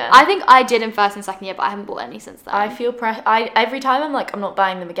 yeah. Yeah. I think I did in 1st and 2nd year, but I haven't bought any since then. I feel every time I'm like, I'm not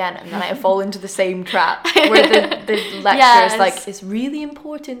buying them again, and then I fall into the same trap where the lecturer Yes. is like, it's really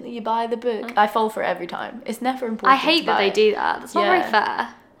important that you buy the book. I fall for it every time. It's never important. I hate to that buy they it. do that. That's not Yeah. very fair.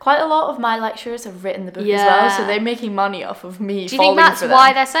 Quite a lot of my lecturers have written the book as well, so Yeah. they're making money off of me. Do you think that's for why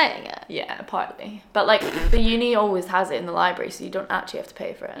them. they're saying it? Yeah, partly. But like the uni always has it in the library, so you don't actually have to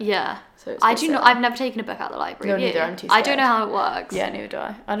pay for it. Yeah. So it's I quite do not. silly. I've never taken a book out of the library. No, have you? neither, I'm too I don't scared. know how it works. Yeah, neither do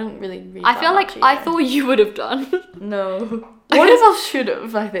I. I don't really read. I that feel like much I either. thought you would have done. No. One of us should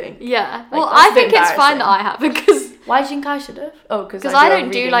have, I think. Yeah. Well, that's a I bit think it's fine that I embarrassing. have because Why do you think I should have? Oh, because I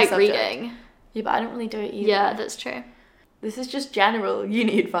don't do like reading. Yeah, but I don't really do it either. Yeah, that's true. This is just general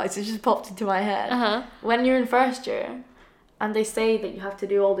uni advice. It just popped into my head. Uh-huh. When you're in 1st year, and they say that you have to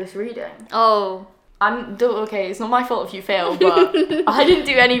do all this reading. Oh. Okay, it's not my fault if you fail, but I didn't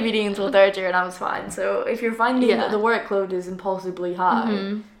do any reading until 3rd year and I was fine. So if you're finding Yeah. that the workload is impossibly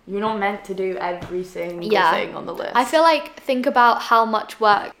high, you're not meant to do every single Yeah. thing on the list. I feel like think about how much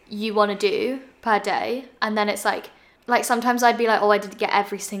work you want to do per day, and then it's like sometimes I'd be like, oh, I didn't get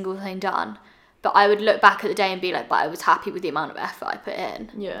every single thing done, but I would look back at the day and be like, but I was happy with the amount of effort I put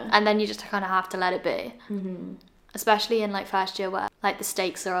in. Yeah. And then you just kind of have to let it be. Especially in like 1st year where like the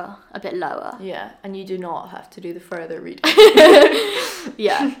stakes are a bit lower. Yeah, and you do not have to do the further reading.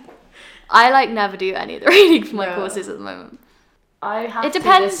 Yeah. I like never do any of the reading for my No. courses at the moment. I have It to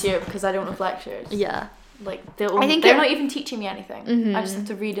depends. this year because I don't have lectures. Yeah. Like I think they're it- not even teaching me anything. Mhm. I just have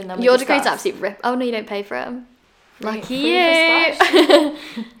to read in them. with Your the degree's staff. absolutely rip. Oh no, you don't pay for it. Lucky Free you. for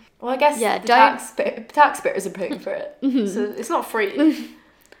splash. Well, I guess Yeah, the don't- taxpayers are paying for it, so it's not free.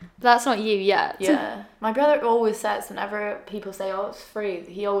 That's not you yet. Yeah, my brother always says whenever people say, "Oh, it's free,"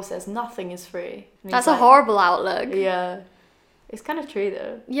 he always says, "Nothing is free." And That's he's a horrible outlook. Yeah, it's kind of true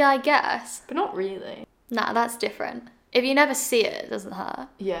though, Yeah, I guess. but not really. Nah, that's different. If you never see it, it doesn't hurt.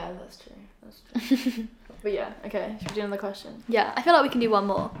 Yeah, that's true. But yeah, okay. Should we do another question? Yeah, I feel like we can do one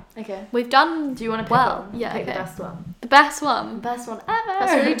more. Okay. We've done Do you want to pick well. one? Yeah, Pick okay. the best one. The best one. Best one ever.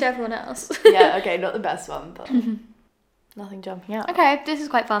 That's rude to everyone else. Yeah. Okay. Not the best one, but nothing jumping out. Okay, this is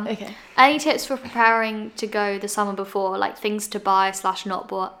quite fun. Okay. Any tips for preparing to go the summer before, like things to buy / not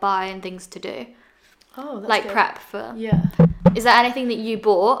buy and things to do, Oh, that's like good. prep for? Yeah. Is there anything that you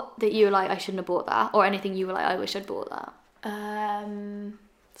bought that you were like, I shouldn't have bought that, or anything you were like, I wish I'd bought that?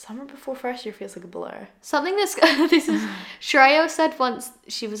 Summer before first year feels like a blur. Something that's this is Shreya said once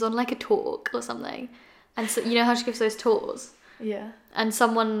she was on like a talk or something, and so you know how she gives those tours. Yeah. And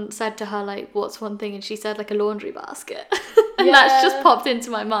someone said to her, like, what's one thing? And she said, like, a laundry basket. And that's just Yeah. popped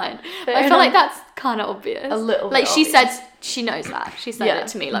into my mind. Fair I feel like enough. that's kind of obvious. A little Like, bit she obvious. said, she knows that. She said Yeah. it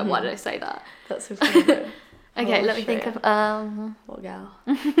to me, like, why did I say that? That's so funny though. Okay, Oh, let me think Shreya. of What gal?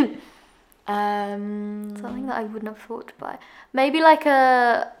 something that I wouldn't have thought to buy. Maybe, like,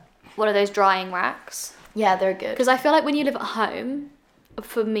 one of those drying racks. Yeah, they're good. Because I feel like when you live at home,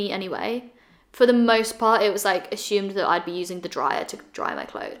 for me anyway, for the most part, it was, like, assumed that I'd be using the dryer to dry my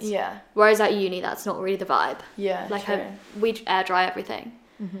clothes. Yeah. Whereas at uni, that's not really the vibe. Yeah. Like true. we air dry everything.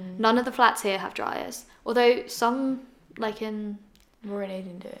 None of the flats here have dryers. Although some, like in, We're in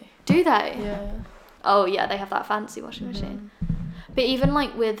Aiden Day. do they? Yeah. Oh yeah, they have that fancy washing machine. But even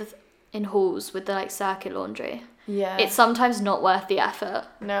like in halls with the like circuit laundry, Yeah. it's sometimes not worth the effort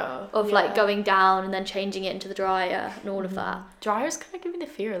no. of yeah. like going down and then changing it into the dryer and all of that. Dryers kind of give me the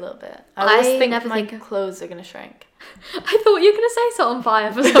fear a little bit. I I always think never my think- clothes are gonna shrink. I thought you were gonna say set on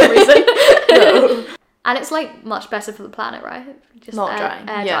fire for some reason. No. And it's like much better for the planet, right? Just Not air drying.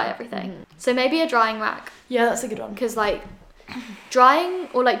 dry Yeah. everything. So maybe a drying rack. Yeah, that's a good one. Because like drying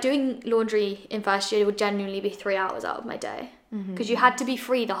or like doing laundry in first year would genuinely be 3 hours out of my day because you had to be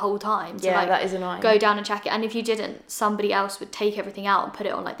free the whole time to Yeah, like that is annoying. go down and check it, and if you didn't, somebody else would take everything out and put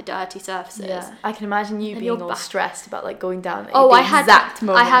it on like the dirty surfaces. Yeah, I can imagine you And being you're all back. stressed about like going down. At Oh, the I had exact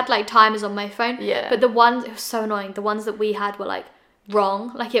moment. I had like timers on my phone. Yeah. But the ones, it was so annoying. The ones that we had were like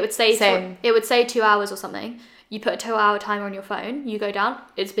wrong. Like it would say Same. it would say 2 hours or something. You put a 2 hour timer on your phone. You go down.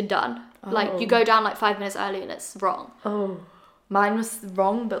 It's been done. Like you Oh. go down like 5 minutes early and it's wrong. Oh, mine was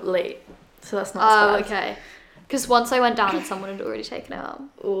wrong but late, so that's not. Oh, as bad. okay. Because once I went down and someone had already taken it out.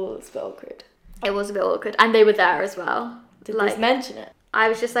 Oh, it's a bit awkward. It was a bit awkward, and they were there as well. Did like, they mention it? I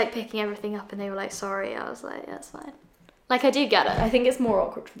was just like picking everything up, and they were like, "Sorry." I was like, "Yeah, it's fine." Like I do get it. I think it's more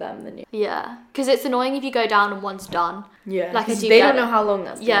awkward for them than you. Yeah, because it's annoying if you go down and one's done. Yeah, Like, I 'cause do they get don't it. know how long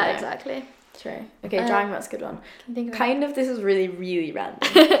that's been Yeah, there. exactly. True. Okay, drying rat's a good one. Can think of Kind of, this is really random.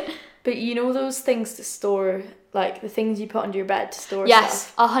 But you know those things to store, like the things you put under your bed to store Yes,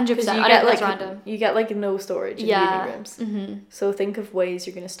 stuff? 100%. Because I you don't get think like that's random. you get like no storage in Yeah. uni rooms. Mm-hmm. So think of ways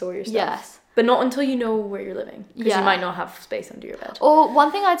you're gonna store your stuff. Yes. But not until you know where you're living, because Yeah. you might not have space under your bed. Or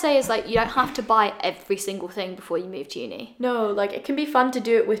one thing I'd say is like you don't have to buy every single thing before you move to uni. No, like it can be fun to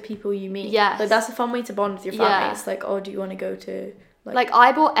do it with people you meet. Yes. Like that's a fun way to bond with your family. Yeah. It's like, oh, do you want to go to Like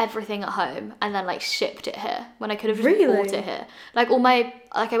I bought everything at home and then like shipped it here when I could have just Really? bought it here. Like all my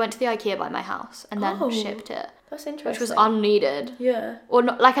I went to the IKEA by my house and then Oh. shipped it, That's interesting. which was unneeded. Yeah. Or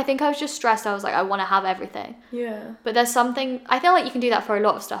not, like I think I was just stressed. I was like I want to have everything. Yeah. But there's something I feel like you can do that for a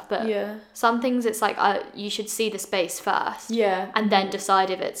lot of stuff, but Yeah. some things it's like you should see the space first Yeah. and then decide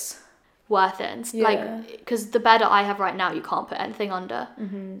if it's worth it. And Yeah. like because the bed I have right now you can't put anything under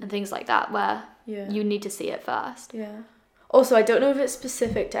and things like that where Yeah. you need to see it first. Yeah. Also, I don't know if it's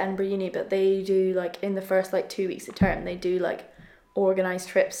specific to Edinburgh Uni, but they do like in the first like 2 weeks of term, they do like organised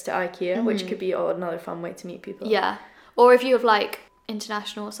trips to IKEA, which could be another fun way to meet people. Yeah. Or if you have like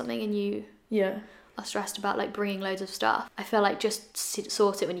international or something and you Yeah. are stressed about like bringing loads of stuff, I feel like just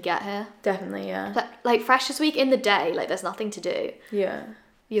sort it when you get here. Definitely. Yeah. Like Freshers Week in the day, like there's nothing to do. Yeah.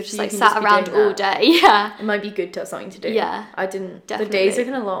 You're just So you like can sat just be around doing all that. day. Yeah. It might be good to have something to do. Yeah. I didn't. Definitely. The days are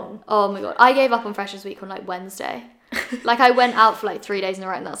kind of long. Oh my god. I gave up on Freshers Week on like Wednesday. Like I went out for like 3 days in a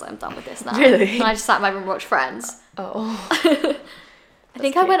row and I was like, I'm done with this now. Really? And I just sat in my room and watched Friends. Oh. I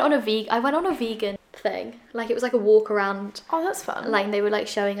think I went on a vegan thing. Like it was like a walk around, Oh, that's fun. like they were like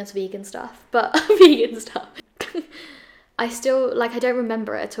showing us vegan stuff. But vegan stuff. I still, like, I don't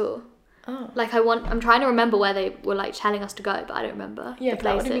remember it at all. Oh. Like, I'm trying to remember where they were, like, telling us to go, but I don't remember Yeah, the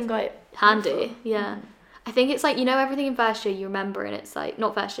that would places. have been quite handy, helpful. yeah. I think it's like, you know, everything in first year you remember, and it's like,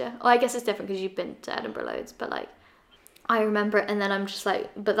 not first year. Oh, I guess it's different because you've been to Edinburgh loads, but like, I remember it, and then I'm just like,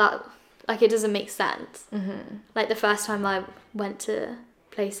 but that, like, it doesn't make sense. Like the first time I went to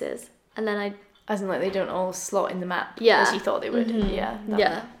places, and then I, As in, like, they don't all slot in the map Yeah. as you thought they would. Yeah.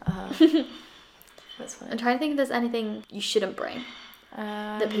 Yeah. That's I'm fine. trying to think if there's anything you shouldn't bring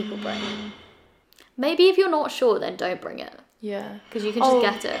that people bring. Um, Maybe if you're not sure, then don't bring it, Yeah. because you can just Oh.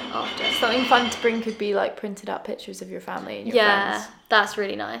 get it after. Something fun to bring could be, like, printed out pictures of your family and your Yeah, friends. that's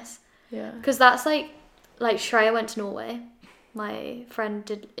really nice. Yeah. Because that's like Shreya went to Norway. My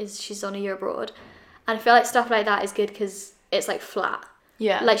friend she's on a year abroad, and I feel like stuff like that is good because it's like flat.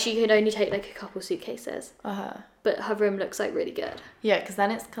 Yeah. Like she could only take like a couple suitcases, Uh-huh. but her room looks like really good. Yeah, because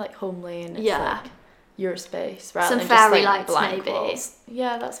then it's like homely and it's Yeah. like your space rather Some than just fairy like lights, blank maybe. walls.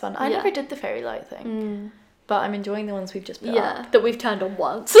 Yeah, that's fun. I Yeah. never did the fairy light thing, but I'm enjoying the ones we've just put Yeah, up. that we've turned on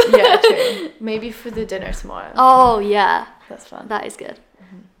once. Yeah, true. Maybe for the dinner tomorrow. Oh yeah, That's fun. that is good.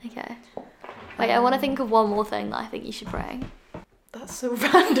 Okay. Wait, I want to think of one more thing that I think you should bring. That's so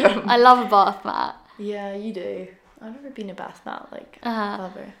random. I love a bath mat. Yeah, you do. I've never been a bath mat like Uh-huh.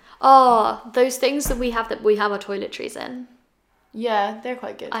 ever. Oh, those things that we have our toiletries in. Yeah, they're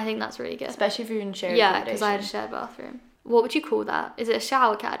quite good. I think that's really good. Especially if you're in shared Yeah, because I had a accommodation. shared bathroom. What would you call that? Is it a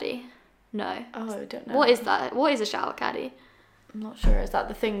shower caddy? No. Oh, I don't know. What is that? What is a shower caddy? I'm not sure. Is that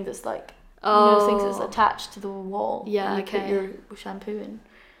the thing that's like Oh. you know, things that's attached to the wall? Yeah, and you okay. put your shampoo in.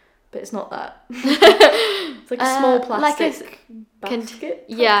 But it's not that. It's like a small like a plastic basket. type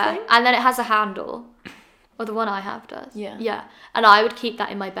Yeah, thing. and then it has a handle. Or the one I have does. Yeah. Yeah. And I would keep that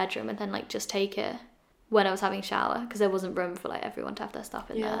in my bedroom and then like just take it when I was having a shower because there wasn't room for like everyone to have their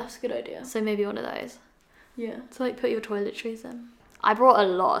stuff in Yeah, there. that's a good idea. So maybe one of those. Yeah. To like put your toiletries in. I brought a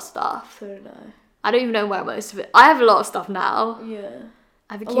lot of stuff. So did I. I don't even know where most of it. I have a lot of stuff now. Yeah.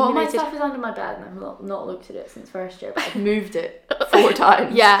 I've A lot of my accumulated. stuff is under my bed and I've not looked at it since first year, but I've moved it 4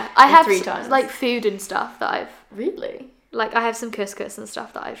 times. Yeah, I Or have 3 times. like food and stuff that I've Really? like. I have some couscous and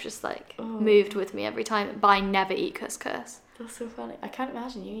stuff that I've just like Oh. moved with me every time. But I never eat couscous. That's so funny. I can't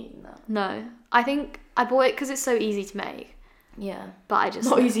imagine you eating that. No, I think I bought it because it's so easy to make. Yeah. But I just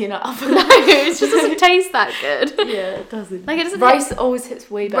Not easy enough. No, it just doesn't taste that good. Yeah, it doesn't. Like it doesn't. Rice always hits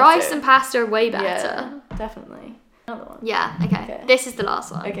way better. Rice and pasta are way better. Yeah, definitely. Another one. Yeah. Okay. Okay. This is the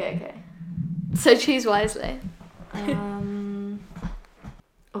last one. Okay. So choose wisely.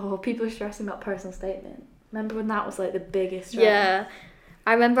 Oh, people are stressing about personal statement. Remember when that was like the biggest? Yeah,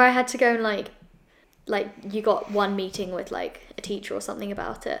 I remember I had to go and like you got one meeting with like a teacher or something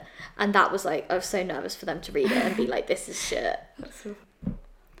about it, and that was like I was so nervous for them to read it and be like, this is shit.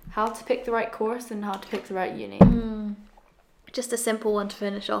 How to pick the right course and how to pick the right uni. Just a simple one to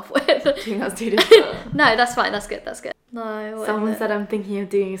finish off with. I think that's too difficult. No, that's fine. That's good. That's good. No. what Someone is it? said I'm thinking of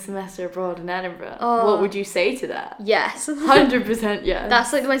doing a semester abroad in Edinburgh. Oh. What would you say to that? Yes. 100% yes.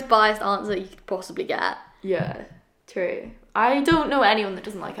 That's like the most biased answer you could possibly get. Yeah, true. I don't know anyone that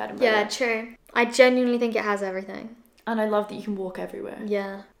doesn't like Edinburgh. Yeah, true. I genuinely think it has everything. And I love that you can walk everywhere.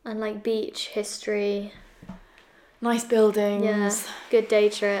 Yeah. And like beach, history, Nice buildings. yeah, good day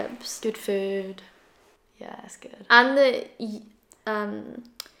trips. Good food. Yeah, it's good. And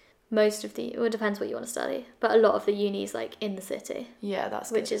most of the, well, it depends what you want to study, but a lot of the uni's like in the city, Yeah,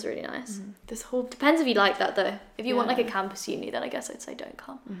 that's which good. is really nice. This whole Depends if you like that though. If you want like a Yeah. campus uni, then I guess I'd say don't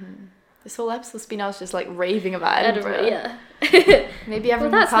come. this whole episode's been us just like raving about Edinburgh. Yeah. Maybe Well,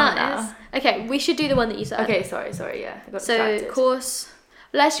 everyone that's will come nice. now. Okay, we should do the one that you said. Okay, sorry, yeah. I got So distracted. course,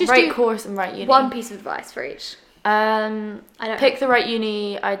 let's just right do course and right uni. one piece of advice for each. I don't Pick the right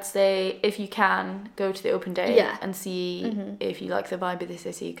uni. I'd say if you can go to the open day Yeah. and see if you like the vibe of the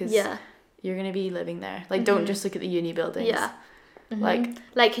city because Yeah. you're gonna be living there. Like, don't just look at the uni buildings. Yeah.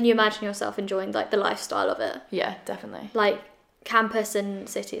 Like, can you imagine yourself enjoying like the lifestyle of it? Yeah, definitely. Like campus and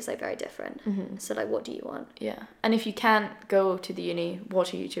city is like very different. So like, what do you want? Yeah, and if you can't go to the uni,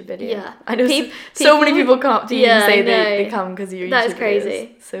 watch a YouTube video. Yeah. I know Peop- so many people- people come to you Yeah, and say I they know. come because of your YouTube That is videos.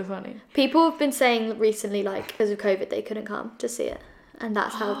 crazy. So funny. People have been saying recently, like because of COVID, they couldn't come to see it, and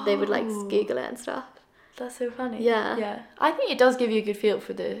that's how they would like Google it and stuff. That's so funny. Yeah. Yeah. I think it does give you a good feel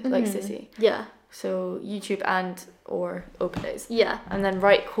for the like city. Yeah. So YouTube and or open days. Yeah. And then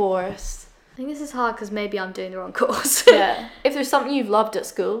right course. I think this is hard because maybe I'm doing the wrong course. Yeah. If there's something you've loved at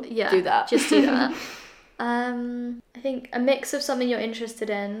school, Yeah, do that. Just do that. I think a mix of something you're interested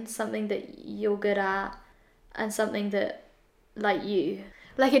in, something that you're good at, and something that, like you,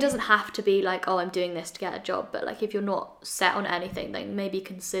 like it doesn't have to be like, oh, I'm doing this to get a job, but like if you're not set on anything, then maybe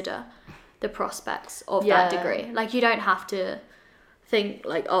consider the prospects of Yeah. that degree. Like, you don't have to think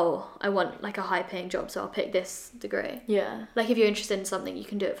like, oh, I want like a high paying job, so I'll pick this degree. Yeah. Like, if you're interested in something, you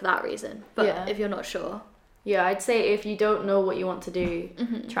can do it for that reason. But Yeah. if you're not sure, Yeah, I'd say if you don't know what you want to do,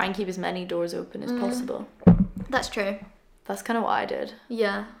 Mm-hmm. try and keep as many doors open as possible. that's true. That's kind of what I did.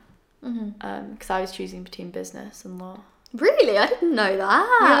 Yeah. Because I was choosing between business and law. Really? I didn't know that.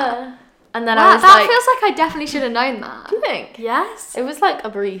 Yeah. And then Wow, I was that like, feels like I definitely should have known that. do you think? Yes. It was like a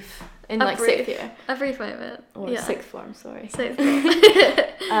brief in A like brief. 6th year. A brief moment. Or yeah. 6th form, sorry. So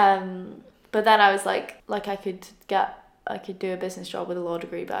But then I was like I could do a business job with a law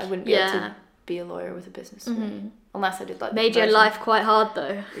degree, but I wouldn't be able yeah. to be a lawyer with a business degree. Unless I did like Made your life quite hard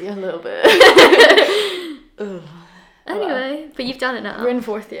though. Yeah, a little bit. Ugh. Anyway, but you've done it now. We're in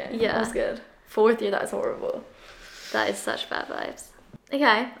 4th year. Yeah. That was good. 4th year, that's horrible. That is such bad vibes.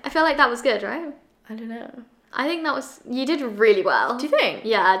 Okay, I feel like that was good, right? I don't know. I think you did really well. Do you think?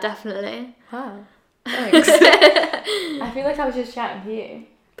 Yeah, definitely. Wow. Thanks. I feel like I was just chatting to you.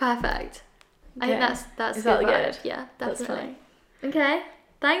 Perfect. I think Okay. that's Is good. that vibe. good? Yeah, That's definitely. funny. Okay,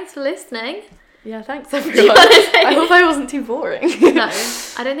 thanks for listening. Yeah, thanks Do you everyone. wanna say- I hope I wasn't too boring. No,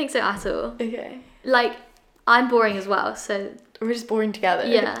 I don't think so at all. Okay. Like, I'm boring as well, so We're just boring together.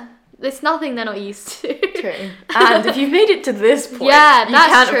 yeah. It's nothing they're not used to. True. And if you've made it to this point, Yeah, you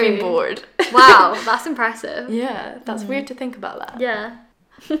that's can't true. have been bored. Wow, that's impressive. Yeah, that's weird to think about that. Yeah.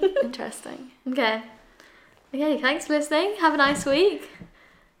 Interesting. Okay. Okay, thanks for listening. Have a nice week.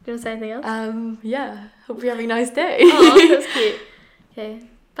 Do you want to say anything else? Yeah. Hope you're having a nice day. Oh, that's cute. Okay.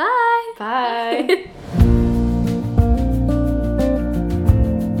 Bye. Bye.